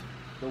world.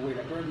 So wait,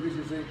 according to this,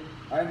 you're saying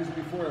I understood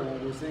before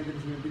when we're saying that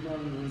between bittul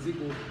and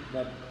zikuch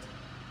that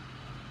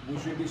we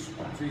should be. So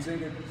you're saying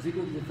that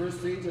zikuch is the first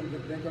stage and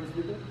then comes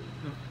bittul?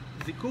 No,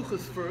 zikuch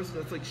is first.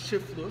 That's like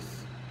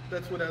shiftless.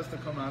 That's what has to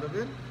come out of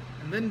it.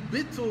 And then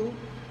bittul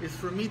is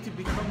for me to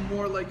become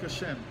more like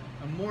Hashem,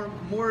 more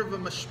of a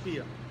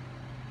mashpia.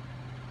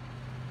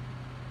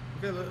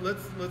 Okay,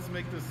 let's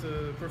make this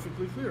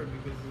perfectly clear,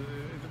 because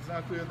if it's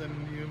not clear, then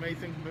you may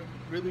think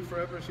really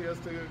forever she has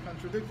to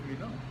contradict me.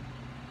 No.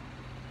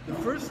 The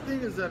first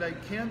thing is that I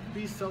can't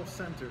be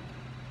self-centered.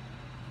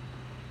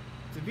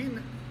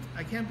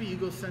 I can't be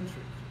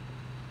egocentric.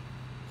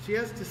 She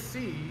has to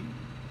see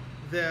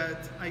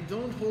that I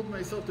don't hold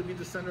myself to be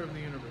the center of the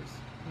universe.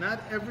 Not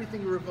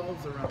everything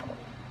revolves around me.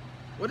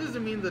 What does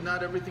it mean that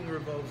not everything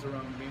revolves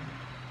around me?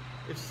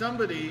 If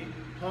somebody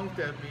honked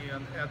at me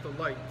at the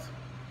light,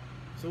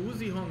 so who's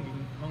he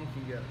honking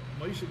at?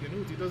 Moshe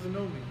Genut, he doesn't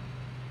know me.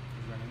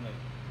 He's running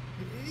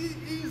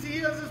late. He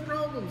has his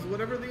problems,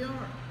 whatever they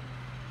are.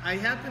 I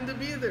happen to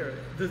be there.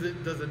 Does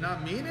it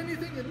not mean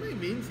anything? It may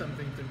mean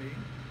something to me,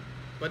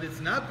 but it's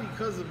not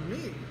because of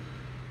me.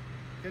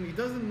 And he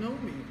doesn't know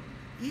me.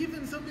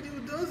 Even somebody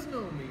who does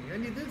know me,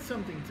 and he did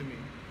something to me.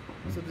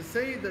 So to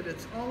say that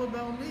it's all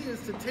about me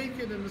is to take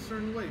it in a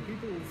certain way.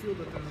 People who feel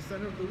that they're the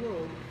center of the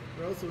world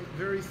are also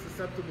very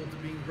susceptible to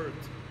being hurt.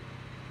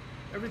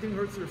 Everything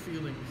hurts their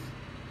feelings.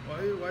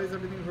 Why is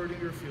everything hurting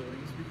your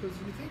feelings? Because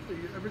you think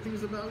that everything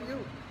is about you.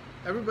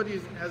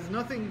 Everybody has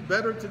nothing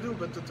better to do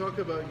but to talk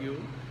about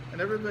you,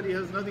 and everybody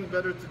has nothing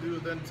better to do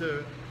than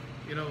to,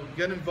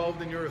 get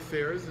involved in your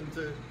affairs and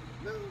to.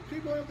 No,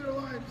 people have their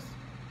lives.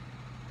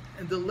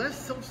 And the less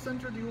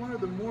self-centered you are,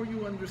 the more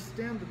you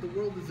understand that the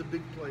world is a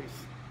big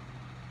place.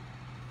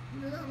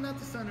 I'm not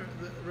the center.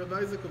 Rabbi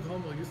Isaac of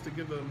Homo used to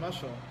give a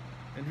mashal.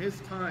 In his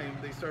time,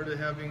 they started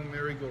having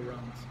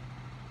merry-go-rounds.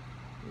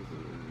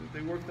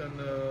 They worked on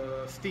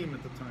steam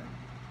at the time.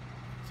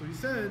 So he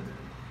said,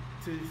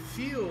 to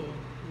feel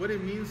what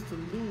it means to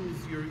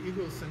lose your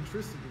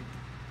egocentricity,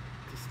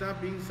 to stop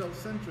being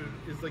self-centered,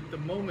 is like the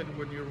moment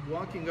when you're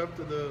walking up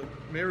to the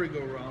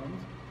merry-go-round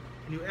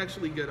and you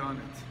actually get on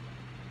it.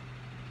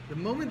 The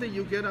moment that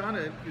you get on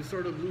it, you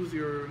sort of lose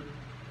your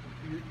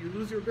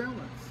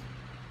balance.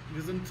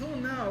 Because until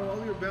now,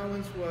 all your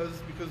balance was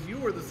because you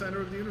were the center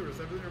of the universe.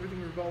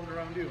 Everything revolved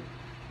around you.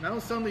 Now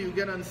suddenly you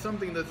get on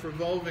something that's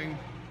revolving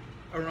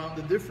around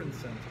a different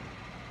center.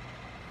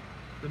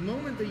 The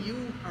moment that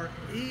you are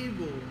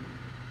able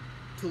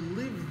to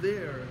live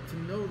there, to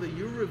know that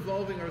you're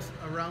revolving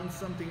around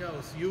something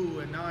else, you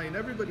and I, and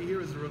everybody here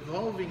is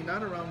revolving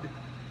not around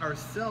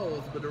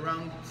ourselves, but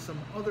around some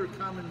other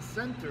common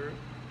center,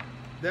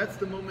 that's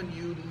the moment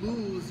you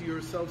lose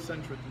your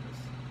self-centeredness.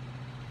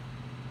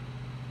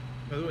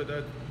 By the way,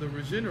 the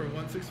Reginer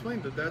once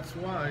explained that that's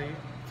why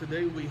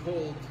today we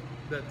hold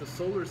that the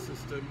solar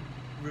system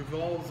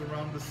revolves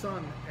around the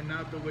sun and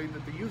not the way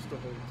that they used to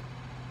hold.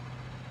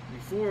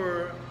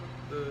 Before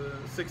the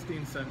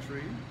 16th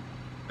century,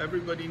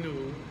 everybody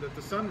knew that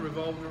the sun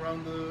revolved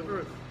around the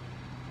earth.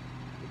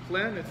 The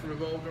planets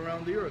revolved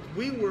around the earth.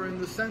 We were in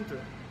the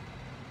center.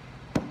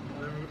 The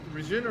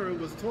Reginer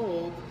was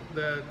told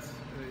that,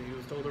 he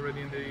was told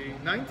already in the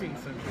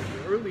 19th century,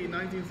 the early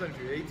 19th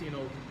century,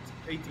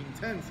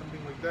 1810,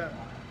 something like that.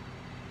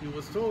 He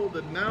was told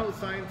that now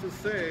scientists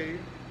say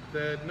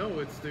that no,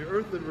 it's the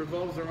earth that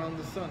revolves around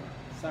the sun.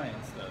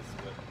 Science does,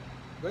 but...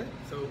 Right?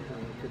 So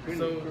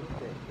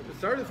it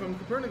started from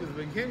Copernicus, it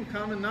became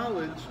common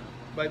knowledge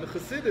by the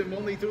Hasidim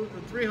only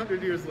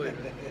 300 years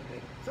later.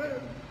 So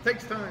it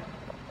takes time.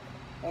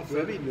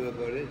 Rebbe knew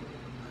about it.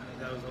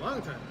 That was a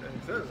long time.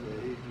 It says.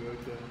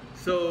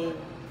 So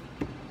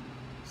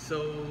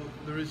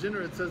the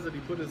Reginer, it says that he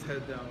put his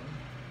head down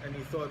and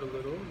he thought a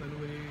little, and then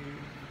when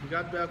he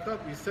got back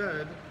up, he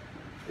said,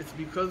 it's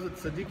because the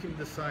tzaddikim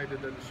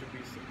decided that it should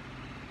be so.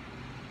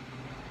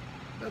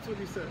 That's what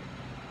he said.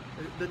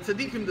 The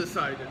tzaddikim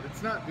decided.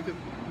 It's not because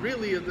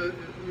really they're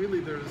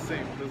the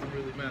same. It doesn't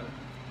really matter.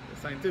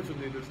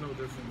 Scientifically, there's no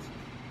difference.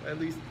 At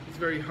least it's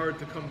very hard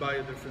to come by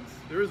a difference.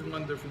 There is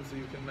one difference that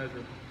you can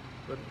measure,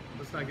 but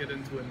let's not get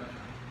into it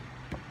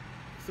now.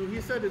 So he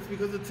said it's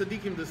because the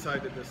tzaddikim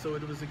decided this. So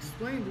it was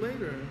explained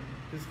later,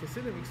 his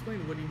Hasidim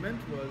explained what he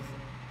meant was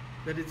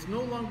that it's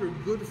no longer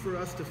good for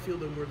us to feel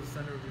that we're the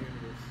center of the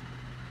universe.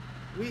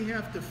 We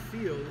have to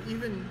feel,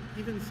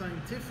 even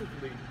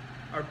scientifically,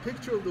 our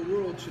picture of the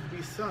world should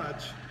be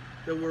such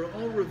that we're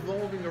all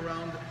revolving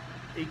around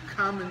a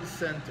common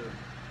center.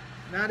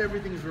 Not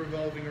everything's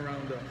revolving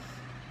around us.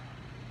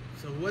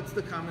 So what's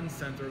the common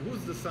center?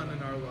 Who's the sun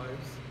in our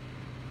lives?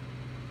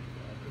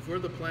 If we're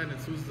the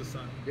planets, who's the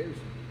sun?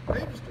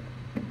 Eibishter.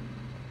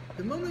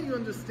 The moment you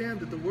understand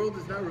that the world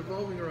is not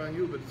revolving around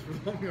you, but it's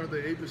revolving around the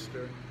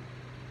Eibishter,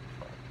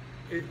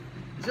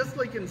 just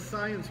like in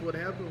science, what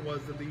happened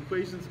was that the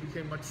equations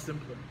became much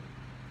simpler.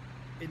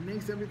 It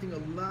makes everything a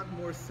lot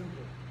more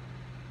simple.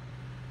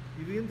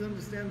 You begin to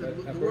understand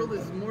that the world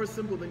is more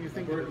simple than you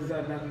think it is.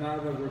 Now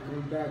that we're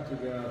coming back to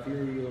the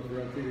theory of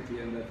relativity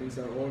and that things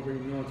are already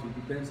known, so it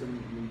depends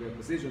on the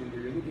position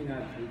where you're looking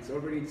at, it's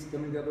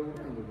coming the other way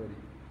around already.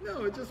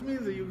 No, it just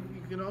means that you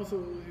can right,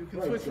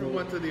 switch from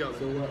one to the other.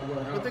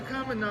 But the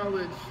common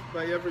knowledge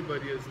by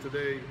everybody is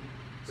today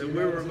that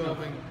we're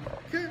revolving.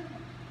 Okay,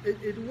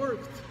 it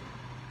worked.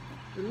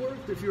 It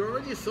worked. If you're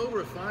already so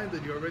refined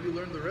that you already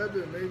learned the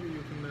Rebbe,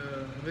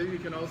 maybe you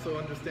can also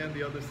understand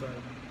the other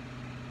side.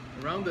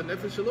 Around the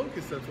Nefesh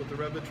Elokis, that's what the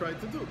Rebbe tried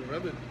to do. The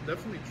Rebbe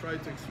definitely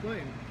tried to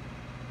explain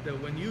that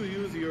when you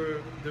use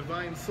your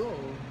divine soul,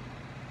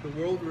 the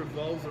world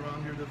revolves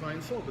around your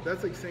divine soul. But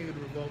that's like saying it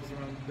revolves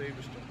around the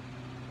Eibishter.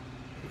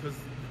 Because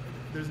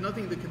there's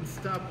nothing that can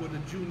stop what a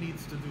Jew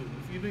needs to do.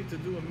 If you need to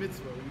do a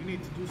mitzvah, or you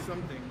need to do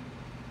something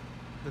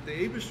that the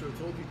Eibishter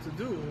told you to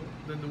do,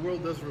 then the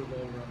world does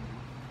revolve around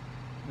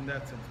you, in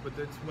that sense. But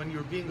that's when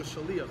you're being a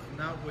shaliach,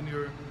 not when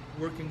you're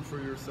working for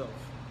yourself.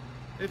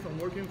 If I'm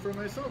working for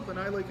myself, then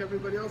I, like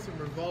everybody else, am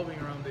revolving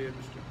around the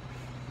Eibishter.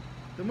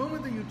 The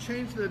moment that you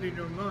change that in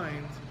your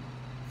mind,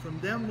 from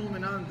that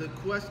moment on, the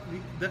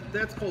question,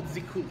 that's called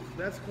zikuch.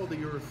 That's called that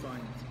you're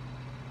refined.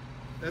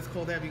 That's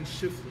called having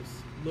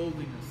shiftless,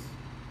 lowliness.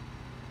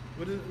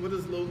 What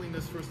does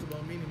lowliness, first of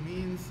all, mean? It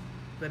means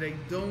that I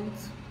don't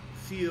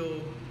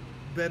feel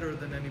better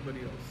than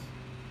anybody else.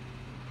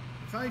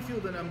 If I feel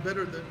that I'm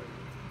better than,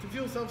 to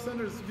feel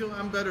self-centered is to feel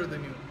I'm better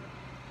than you.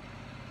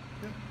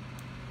 Yeah?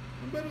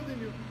 I'm better than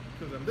you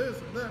because I'm this,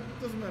 I'm that.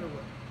 It doesn't matter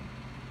what.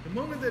 The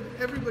moment that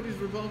everybody's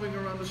revolving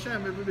around the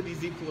Shem,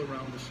 everybody's equal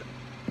around the Shem.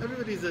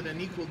 Everybody's at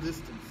an equal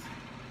distance.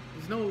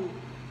 There's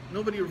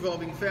nobody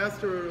revolving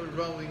faster or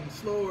revolving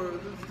slower.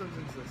 This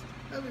doesn't exist.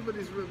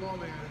 Everybody's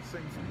revolving at the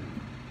same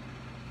time.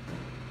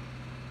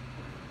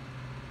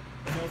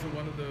 It's also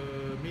one of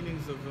the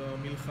meanings of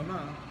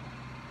milchama,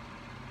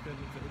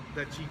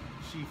 that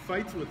she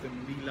fights with him.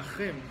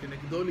 L'ilachem,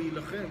 kenegdo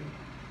l'ilachem,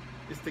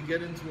 is to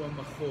get into a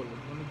machol.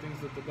 One of the things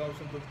that the Baal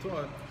Shem Tov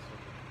taught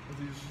is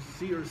you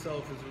see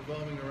yourself as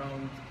revolving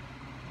around,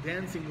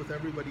 dancing with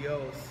everybody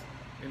else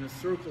in a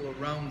circle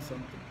around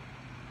something.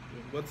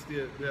 What's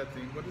that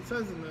thing? What it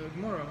says in the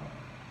Gemara,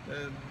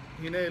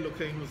 Hinei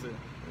Elokeinu zeh,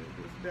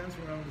 just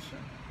dancing around the Shem.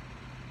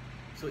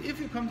 So if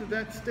you come to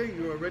that state,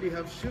 you already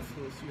have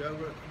shiftless,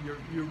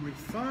 you're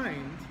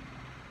refined.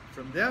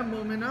 From that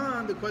moment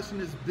on, the question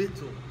is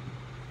bittul,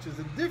 which is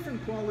a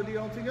different quality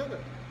altogether.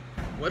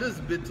 What does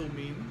bittul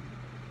mean?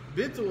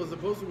 Bittul, as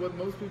opposed to what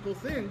most people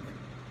think,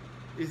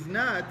 is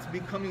not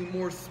becoming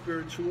more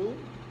spiritual,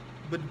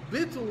 but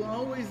bittul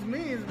always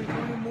means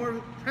becoming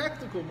more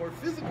practical, more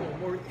physical,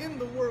 more in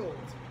the world.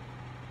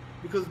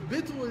 Because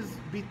bittul is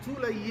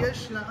bitula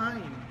yesh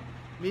la'ayin.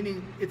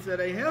 Meaning, it's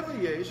that I have a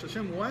yesh,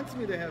 Hashem wants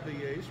me to have a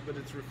yesh, but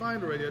it's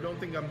refined already. I don't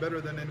think I'm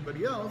better than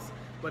anybody else,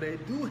 but I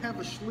do have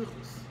a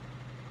shlichus.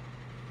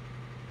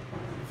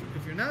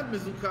 If you're not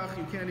mezukach,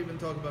 you can't even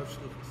talk about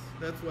shlichus.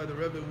 That's why the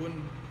Rebbe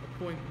wouldn't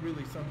appoint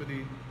really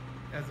somebody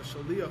as a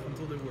shaliach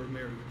until they were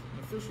married.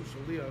 An official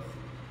shaliach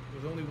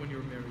was only when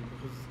you're married,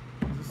 because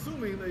he's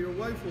assuming that your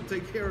wife will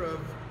take care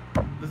of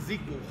the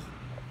zikuch,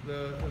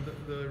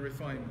 the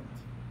refinement.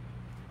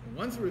 And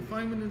once the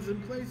refinement is in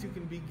place, you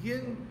can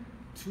begin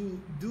to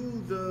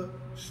do the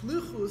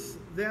shlichus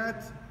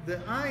that the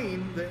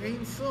Ayin, the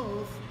Ein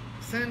Sof,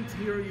 sent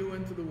here you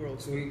into the world.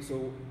 So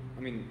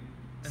I mean.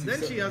 And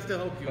then she has to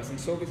help you. But in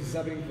Sof, this is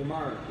happening from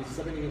her. This is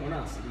happening on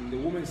us. And the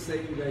woman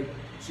saying like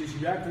she's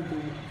reacting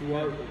to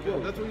our will.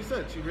 Yeah, that's what he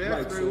said. She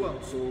reacts very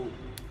well.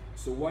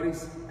 So what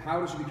is? How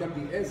does she become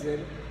the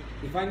Ezer?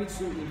 If I need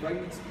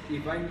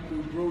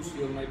to grow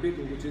still my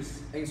bittul, which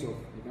is Ein Sof,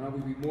 it can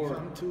always be more.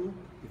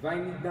 If I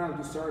need now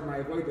to start my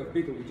avoid of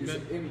bittul, which is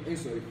Ein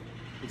Sof.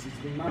 It's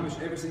been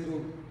mamish every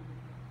single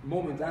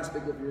moment,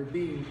 aspect of your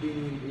being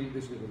in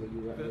this level that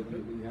you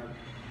have.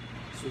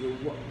 So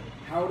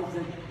how does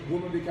the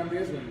woman become the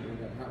Ezra in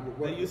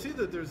that? You see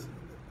that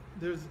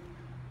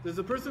there's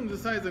a person who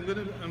decides I'm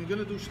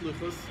gonna do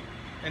shlichus,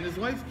 and his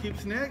wife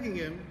keeps nagging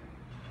him,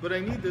 but I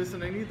need this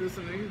and I need this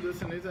and I need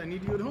this and I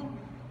need you at home.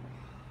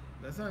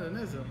 That's not an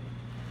Ezra.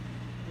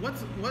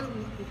 What's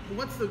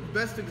the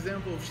best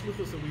example of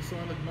shlichus that we saw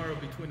in the Gemara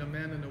between a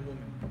man and a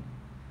woman?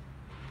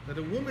 That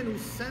a woman who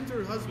sent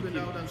her husband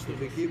out on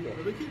shlichus.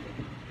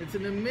 It's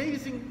an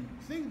amazing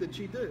thing that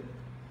she did.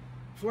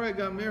 Before I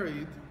got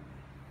married,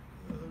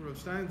 Rav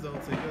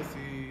Steinsaltz, I guess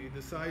he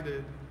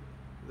decided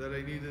that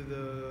I needed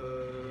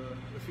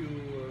a few,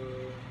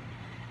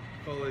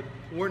 call it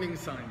warning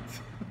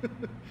signs,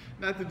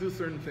 not to do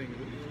certain things.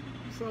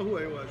 He saw who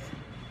I was.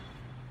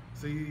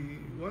 So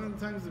one of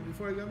the times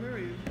before I got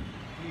married,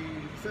 he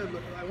said,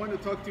 I want to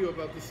talk to you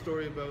about this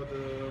story about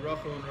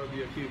Rachel and Rabbi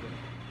Akiva.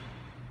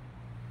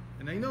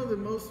 And I know that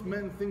most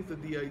men think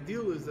that the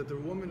ideal is that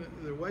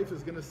their wife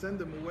is going to send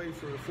them away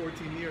for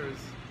 14 years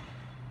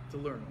to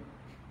learn.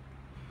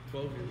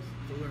 12 years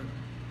to learn.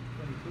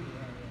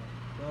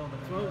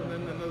 12 and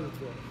then another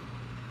 12.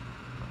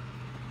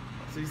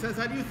 So he says,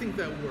 how do you think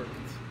that worked?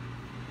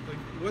 Like,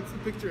 what's the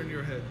picture in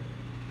your head?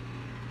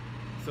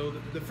 So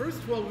the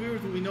first 12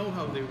 years, we know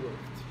how they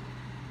worked.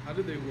 How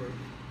did they work?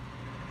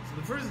 So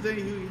the first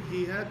day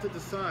he had to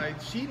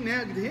decide, she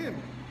nagged him,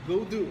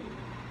 go do.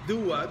 Do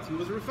what? He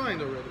was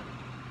refined already.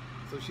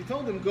 So she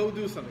told him, go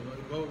do something.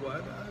 Go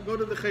what? Go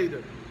to the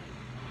cheder.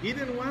 He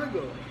didn't want to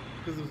go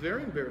because it was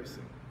very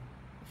embarrassing.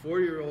 A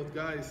 4-year-old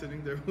guy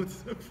sitting there with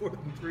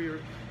 3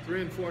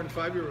 and 4 and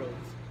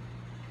 5-year-olds.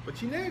 But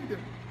she nagged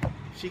him.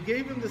 She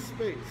gave him the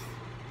space.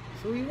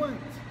 So he went.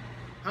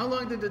 How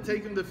long did it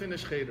take him to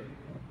finish cheder?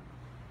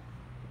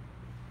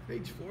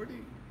 Age 40?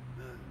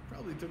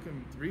 Probably took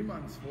him 3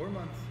 months, 4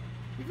 months.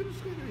 He finished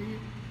school.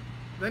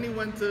 Then he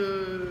went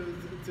to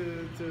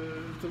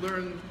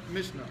learn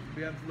Mishnah. He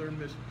began to learn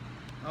Mishnah.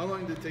 How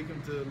long did it take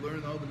him to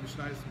learn all the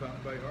Mishnahs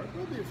by heart?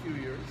 Probably a few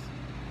years.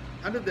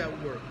 How did that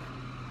work?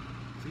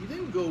 So he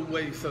didn't go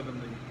away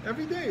suddenly.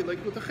 Every day,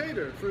 like with the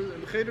cheder. For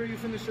the cheder, you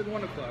finish at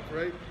 1 o'clock,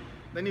 right?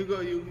 Then you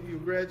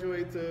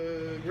graduate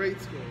grade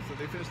school. So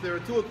they finished there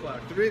at 2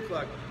 o'clock, 3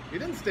 o'clock. He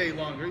didn't stay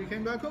longer. He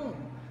came back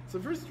home. So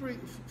the first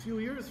few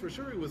years, for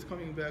sure, he was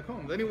coming back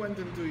home. Then he went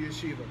into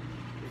yeshiva.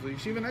 There was a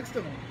yeshiva next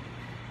to home.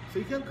 So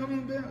he kept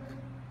coming back.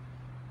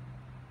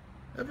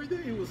 Every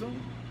day he was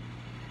home.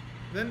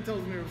 Then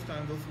tells me Rav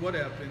Standels what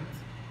happened.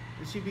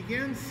 And she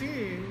began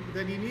seeing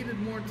that he needed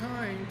more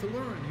time to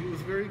learn. He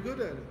was very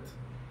good at it.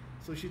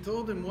 So she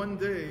told him one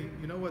day,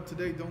 you know what,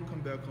 today don't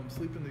come back home,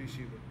 sleep in the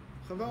yeshiva.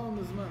 Chaval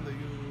mizman that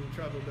you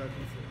travel back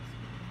and forth.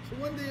 So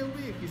one day a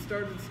week he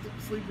started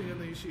sleeping in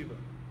the yeshiva.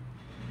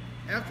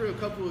 After a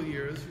couple of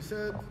years, she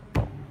said,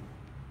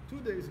 2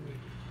 days a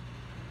week,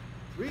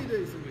 3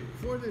 days a week,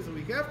 4 days a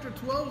week. After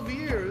 12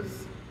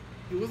 years,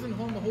 he wasn't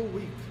home a whole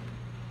week.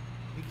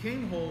 He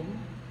came home,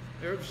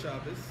 Erev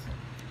Shabbos,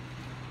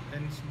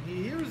 and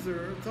he hears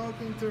her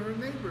talking to her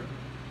neighbor.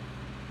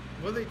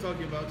 What are they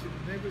talking about?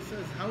 The neighbor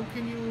says, how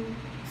can you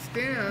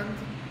stand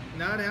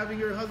not having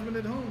your husband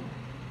at home?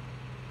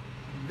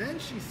 And then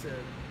she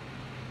said,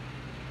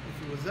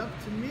 if it was up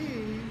to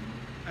me,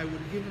 I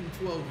would give him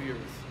 12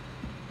 years.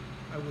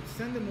 I would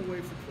send him away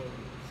for 12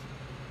 years.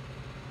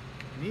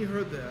 And he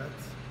heard that,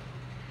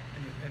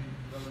 and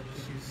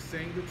she's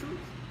saying the truth,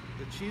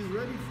 that she's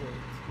ready for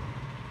it.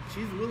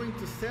 She's willing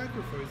to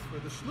sacrifice for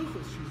the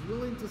shluchus. She's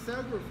willing to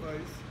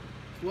sacrifice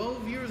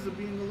 12 years of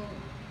being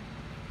alone.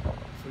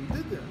 So he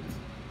did that.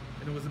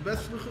 And it was the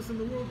best shluchus in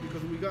the world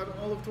because we got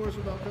all of Torah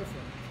Shabbat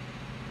Efron.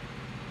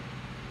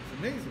 It's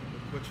amazing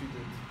what she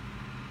did.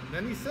 And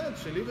then he said,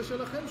 Sheli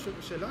v'shelachem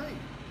shelai.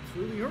 It's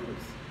really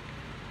hers.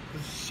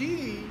 Because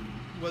she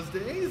was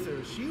the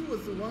Ezer. She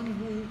was the one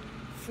who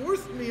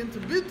forced me into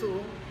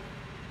bittul,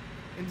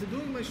 into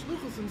doing my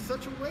shluchus in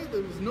such a way that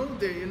there was no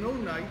day and no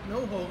night,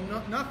 no home,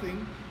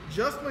 nothing,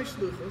 just my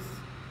shluchus.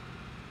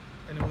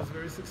 And it was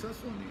very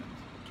successful in the end.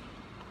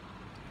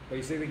 But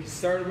you say that he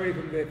started away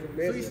from the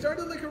So he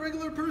started like a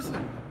regular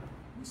person.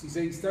 You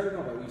say he started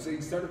you say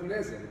he started from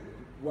Lezer.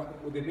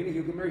 What would the minute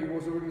he got married, he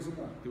was already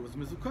Mizukach. He was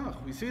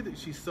mizukach. We see that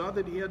she saw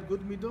that he had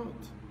good midot.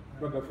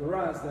 But for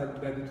us, that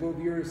the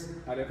 12 years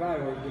at Levi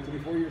or the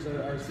 24 years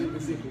are still the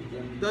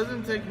same.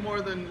 Doesn't take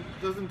more than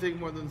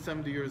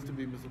 70 years to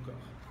be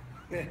mizukach.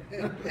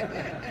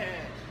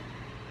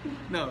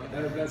 No,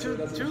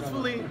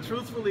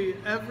 truthfully,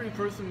 every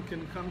person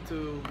can come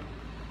to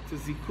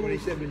zikuch.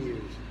 27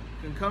 years.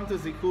 Can come to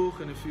zikuch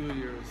in a few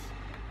years.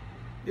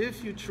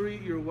 If you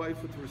treat your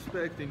wife with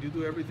respect and you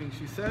do everything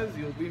she says,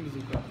 you'll be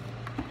mizukach.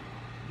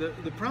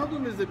 The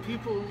problem is that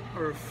people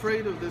are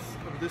afraid of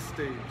this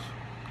stage.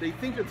 They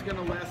think it's going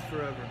to last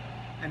forever,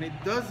 and it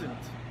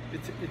doesn't.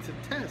 It's a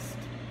test.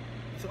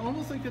 It's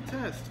almost like a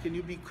test. Can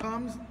you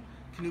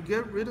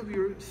get rid of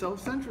your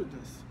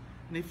self-centeredness?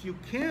 And if you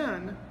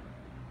can,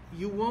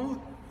 you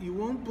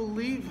won't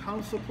believe how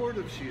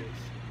supportive she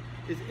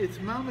is. It's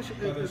mamish.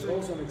 But there's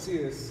also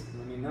Metzias.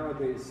 I mean,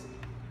 nowadays,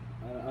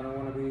 I don't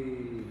want to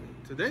be.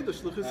 Today the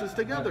shluchus is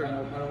together.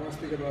 I don't want to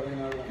speak about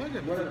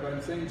whatever. But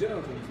I'm saying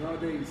general things.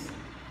 Nowadays,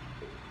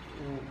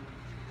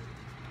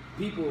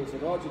 people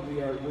psychologically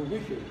we're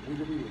weaker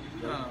people.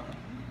 Right?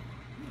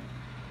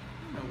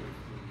 No,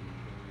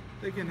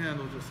 they can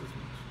handle just as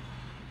much.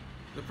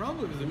 The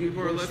problem is that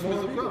people are less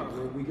mizukach.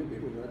 We're weaker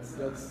people.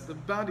 That's the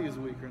body is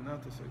weaker,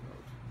 not the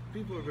psychology.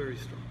 People are very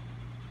strong.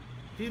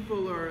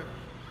 People are.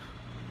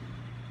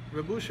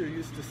 Reb Usher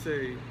used to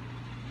say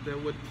that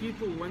what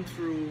people went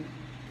through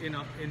in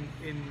how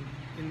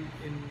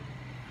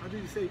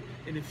did he say,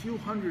 in a few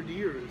hundred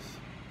years,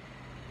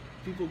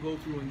 people go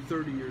through in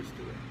 30 years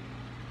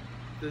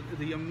today.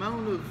 The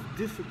amount of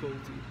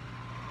difficulty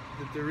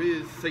that there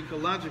is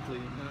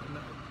psychologically,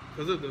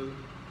 because of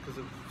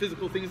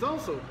physical things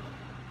also,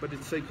 but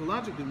it's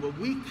psychologically. What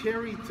we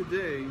carry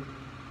today,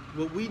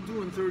 what we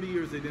do in 30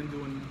 years, they didn't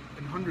do in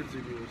hundreds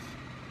of years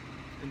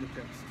in the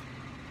past.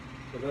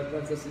 But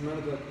that's none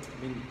of the. I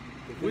mean,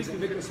 the things that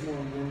make us more.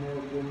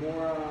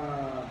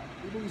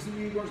 People used to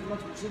be much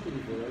more simple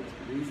before, right?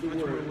 They used the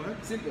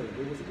word simpler.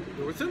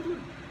 They were simpler.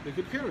 They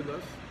could carry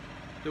less.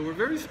 They were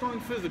very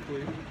strong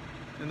physically,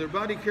 and their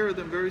body carried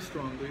them very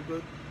strongly.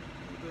 But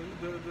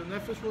the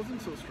nefesh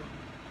wasn't so strong.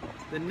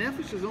 The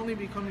nefesh is only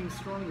becoming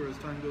stronger as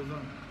time goes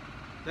on.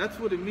 That's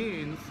what it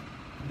means.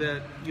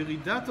 That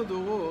Yeridat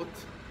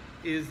Dorot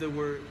is that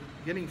we're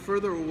getting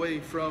further away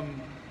from,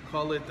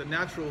 call it the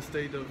natural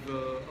state of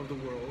the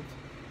world,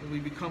 and we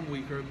become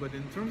weaker. But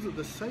in terms of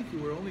the psyche,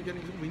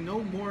 we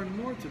know more and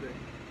more today.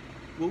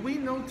 What we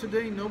know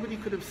today, nobody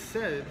could have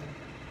said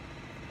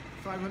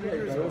 500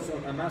 years ago. But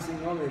also, amassing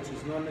knowledge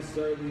is not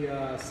necessarily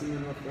seeing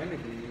enough for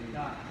anything.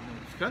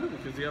 It's kind of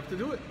because you have to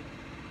do it.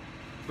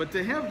 But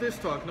to have this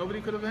talk,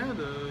 nobody could have had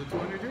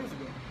 200 years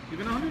ago.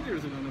 Even 100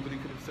 years ago, nobody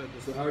could have said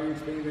this. So how are you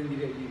explaining then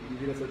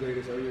Yiras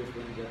HaDoros? How are you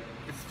explaining that?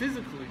 It's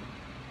physically.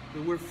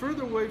 We're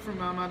further away from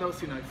Ma'amad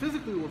al-Sinai.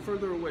 Physically, we're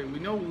further away. We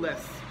know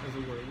less, as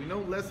it were. We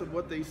know less of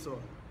what they saw.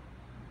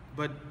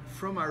 But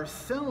from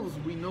ourselves,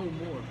 we know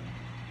more.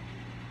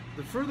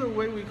 The further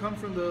away we come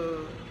from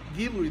the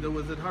Gilui that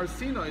was at Har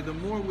Sinai, the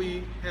more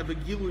we have a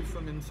Gilui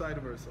from inside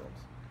of ourselves.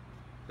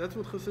 That's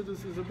what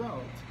Chassidus is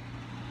about.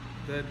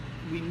 That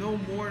we know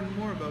more and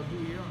more about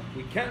who we are.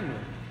 We can know.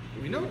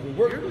 We know. We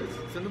work Here it with is.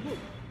 it. It's in the book.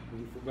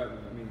 I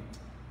mean,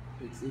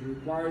 it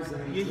requires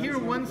an You hear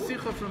one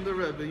sikha sikha from the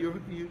Rebbe,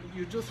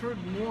 you just heard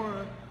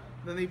more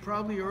than they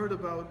probably heard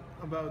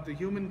about the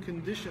human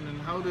condition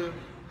and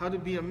how to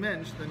be a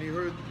mensch than he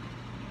heard.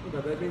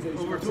 But that means that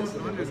it's Over more accessible.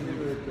 200 Doesn't mean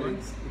years.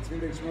 that it's mean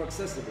that it's more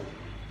accessible.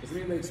 Doesn't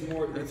mean that it's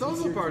more. It's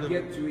also easier part to of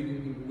get it. to it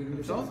within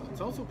It's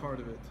yourself. also part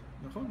of it.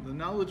 The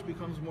knowledge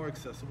becomes more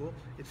accessible.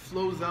 It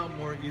flows out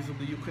more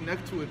easily. You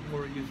connect to it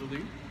more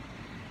easily.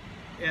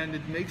 And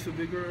it makes a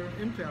bigger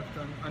impact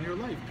on your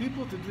life.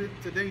 People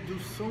today do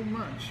so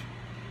much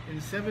in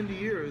 70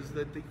 years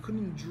that they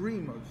couldn't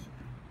dream of.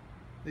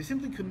 They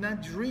simply could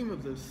not dream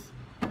of this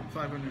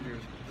 500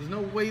 years ago. There's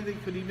no way they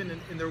could even,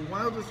 in their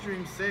wildest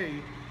dreams, say,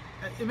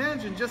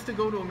 imagine just to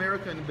go to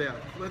America and back,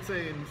 let's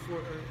say in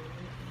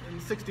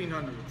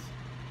 1600s.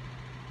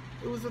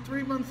 It was a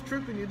 3-month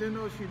trip and you didn't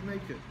know if you'd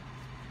make it.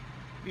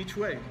 Each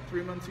way,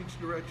 3 months each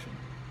direction.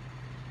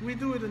 We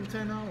do it in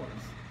 10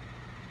 hours.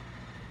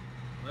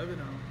 11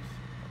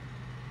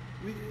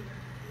 hours.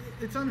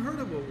 It's unheard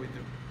of what we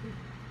do.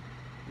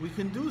 We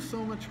can do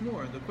so much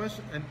more. The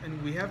question,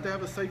 and we have to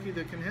have a psyche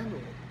that can handle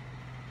it.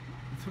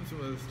 It's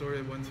a story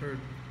I once heard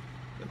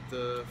that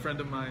a friend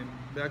of mine,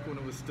 back when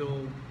they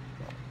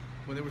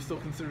were still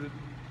considered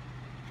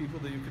people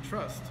that you could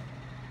trust.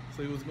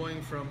 So he was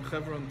going from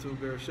Hebron to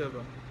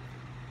Beersheba.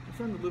 A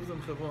friend that lives in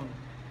Hebron.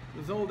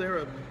 There's an old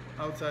Arab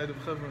outside of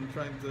Hebron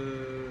trying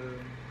to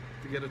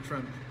get a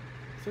tramp.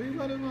 So he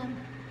let him on.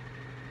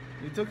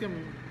 He took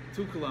him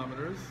 2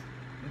 kilometers,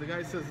 and the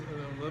guy says,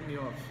 let me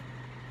off.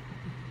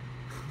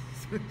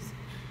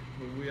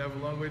 Well, we have a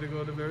long way to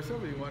go to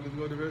Beersheba. He wanted to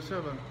go to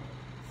Beersheba.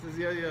 He says,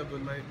 yeah,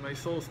 but my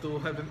soul still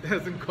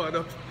hasn't caught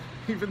up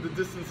even the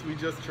distance we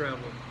just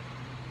traveled.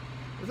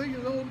 It's like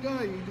an old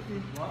guy.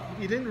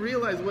 He didn't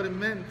realize what it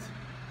meant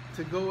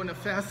to go in a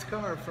fast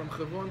car from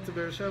Hebron to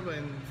Beersheba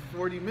in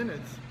 40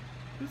 minutes.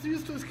 He was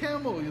used to his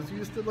camel. He was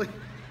used to,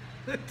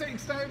 it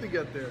takes time to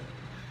get there.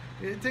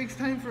 It takes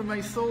time for my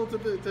soul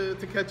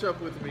to catch up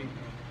with me.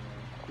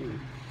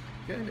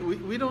 Okay?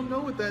 We don't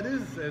know what that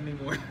is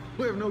anymore.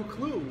 We have no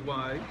clue.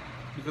 Why?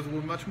 Because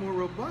we're much more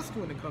robust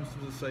when it comes to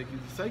the psyche.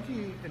 The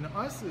psyche in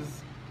us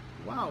is,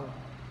 wow.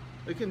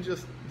 It can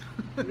just...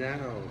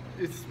 Now.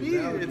 It's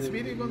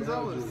Speedy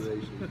Gonzalez.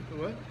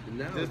 What?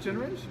 Now This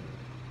generation.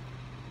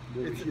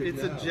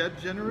 It's a jet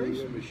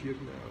generation.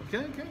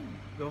 Okay.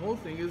 The whole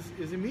thing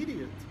is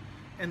immediate.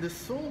 And the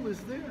soul is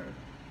there.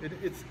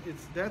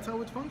 That's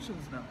how it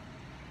functions now.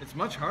 It's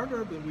much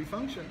harder, but we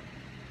function.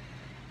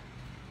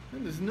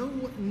 And there's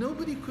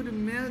nobody could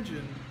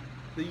imagine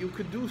that you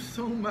could do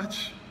so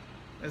much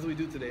as we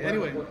do today.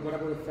 Anyway. What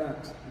about the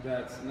fact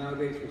that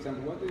nowadays, for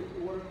example, what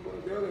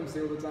the other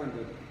say all the time,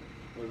 that,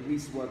 or at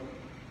least what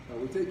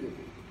we take it,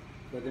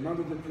 that the amount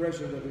of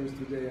depression that there is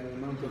today and the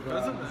amount of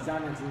Xanax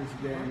there is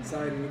today and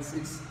anxiety,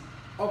 it's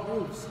off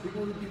roofs.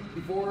 People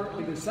before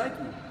in their psyche.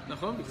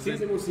 Since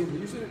they were simple,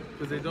 you said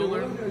because they don't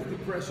learn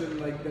depression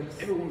like that.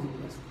 Everyone's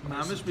depressed.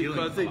 Mamish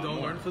because they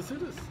don't learn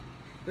Chassidus.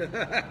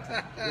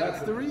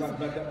 That's the reason.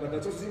 But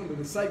that's also simple. But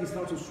the psyche is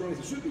not so strong as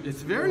it should be.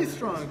 It's very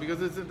strong because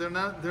they're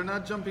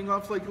not jumping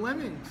off like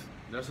lemmings.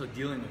 They're also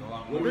dealing with a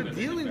lot more. They're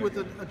dealing with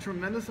a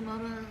tremendous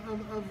amount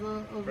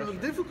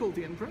of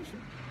difficulty and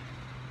pressure.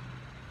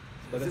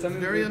 But it's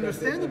very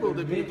understandable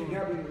that people,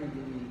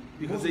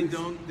 because they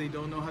don't.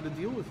 don't know how to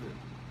deal with it.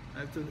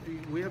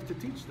 We have to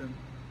teach them.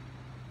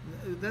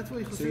 That's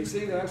why. So you're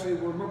saying that actually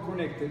we're more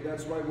connected.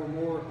 That's why we're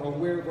more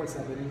aware of what's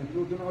happening. And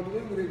people don't know how to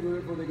live with it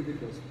before they get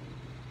because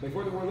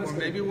before they were less. Or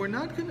maybe connected. we're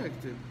not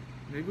connected.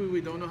 Maybe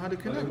we don't know how to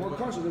connect. They're more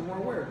conscious. They're more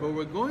aware. But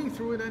we're going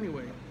through it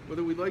anyway,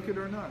 whether we like it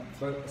or not.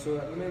 But so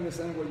let me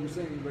understand what you're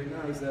saying right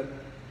now is that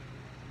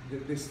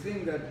this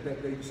thing that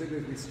you said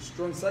that this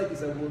strong psyche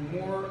is that we're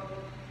more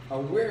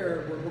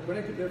aware, we're more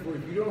connected. Therefore,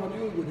 if you don't know how to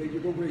deal with it, you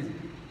go crazy.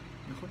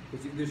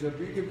 Because there's a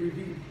big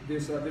review,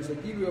 there's a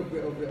theory of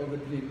the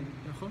thing.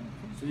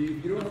 So if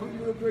you don't know how to deal with it,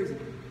 you go crazy.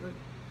 Right.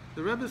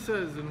 The Rebbe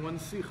says in one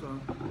sikha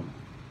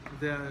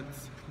that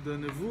the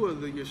Nevuah,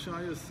 the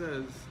Yeshaya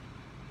says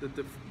that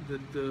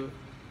the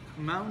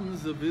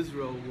mountains of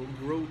Israel will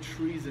grow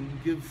trees and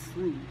give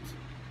fruit.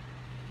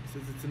 He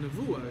says it's a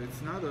Nevuah.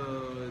 It's not.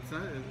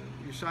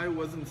 Yeshaya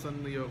wasn't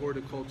suddenly a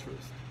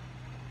horticulturist.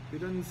 He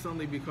didn't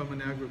suddenly become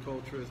an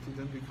agriculturist. He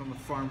didn't become a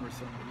farmer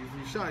suddenly.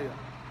 He's Yeshaya.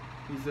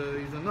 He's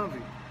a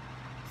Navi.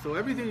 So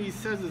everything he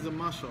says is a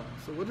mashal.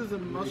 So what is a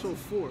mashal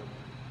for?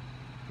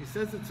 He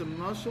says it's a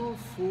mashal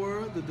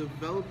for the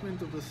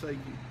development of the psyche.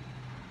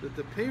 That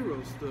the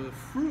peiros, the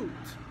fruit,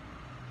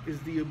 is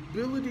the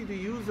ability to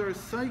use our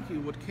psyche,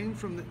 what came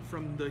from the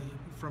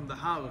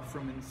halach,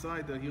 from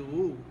inside the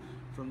hilul,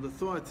 from the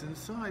thoughts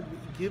inside,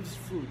 gives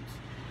fruit.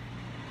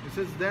 It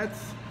says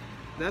that's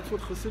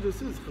what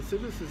Chassidus is.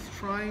 Chassidus is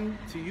trying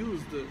to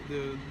use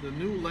the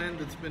new land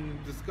that's been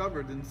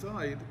discovered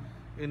inside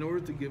in order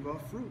to give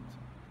off fruit.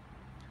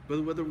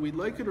 But whether we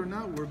like it or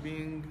not, we're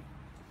being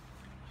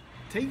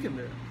taken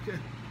there. Okay?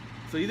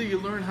 So either you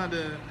learn how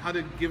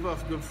to give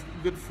off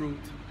good fruit,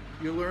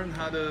 you learn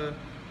how to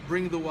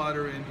bring the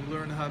water in, you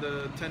learn how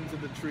to tend to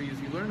the trees,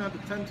 you learn how to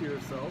tend to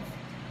yourself,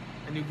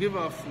 and you give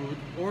off fruit,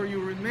 or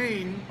you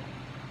remain,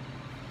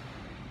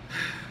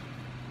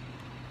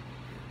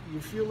 you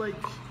feel like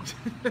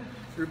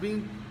you're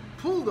being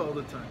pulled all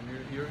the time,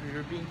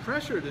 you're being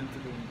pressured into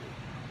doing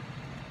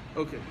it.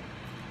 Okay.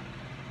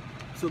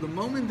 So the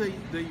moment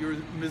that you're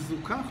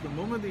mizukach, the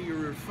moment that you're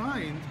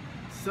refined,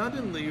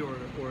 suddenly, or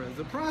as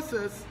a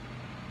process,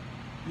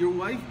 your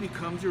wife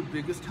becomes your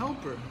biggest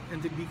helper.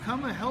 And to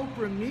become a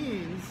helper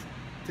means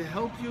to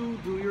help you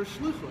do your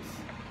shluchus.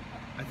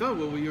 I thought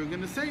what you were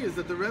going to say is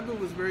that the Rebbe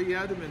was very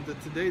adamant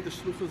that today the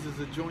shluchus is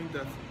a joint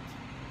effort.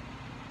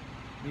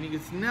 Meaning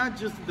it's not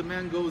just that the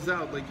man goes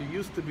out like it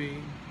used to be,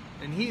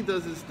 and he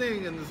does his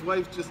thing, and his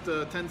wife just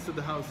tends to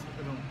the house.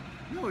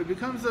 No, it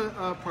becomes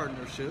a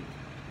partnership.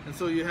 And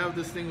so you have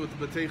this thing with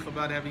B'tei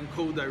Chabad having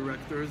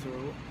co-directors,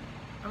 or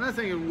I'm not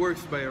saying it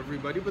works by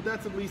everybody, but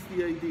that's at least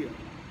the idea.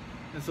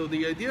 And so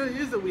the idea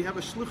is that we have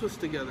a shluchus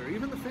together.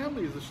 Even the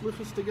family is a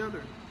shluchus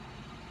together.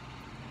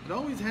 It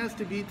always has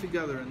to be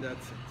together in that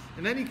sense.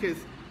 In any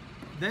case,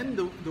 then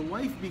the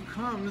wife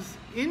becomes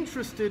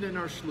interested in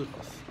our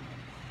shluchus.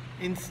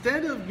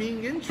 Instead of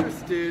being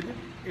interested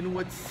in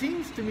what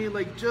seems to me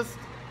like just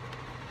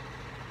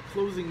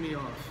closing me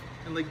off,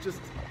 and like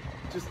just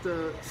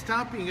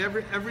stopping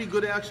every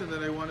good action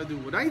that I want to do,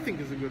 what I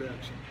think is a good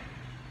action.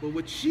 But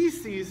what she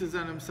sees is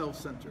that I'm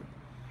self-centered.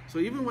 So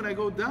even when I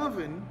go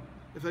daven,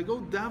 if I go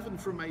daven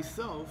for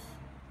myself,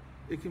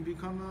 it can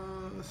become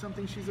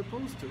something she's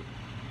opposed to.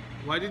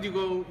 Why did you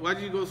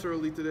go so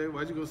early today? Why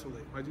did you go so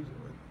late? What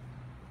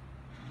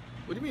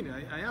do you mean?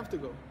 I have to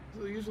go.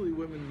 So usually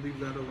women leave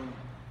that alone.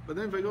 But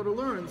then if I go to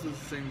learn, it's the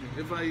same thing.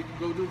 If I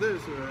go do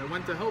this, or I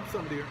went to help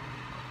somebody,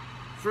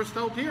 first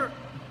help here.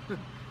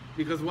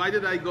 Because why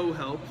did I go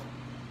help?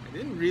 I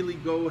didn't really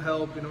go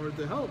help in order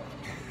to help.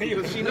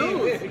 Because she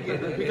knows.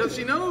 Because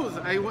she knows.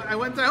 I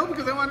went to help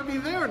because I want to be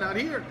there, not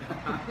here.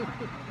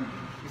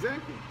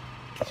 Exactly.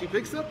 She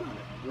picks up on it.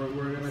 We're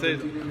going to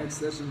continue next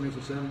session,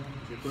 Mr. Shem.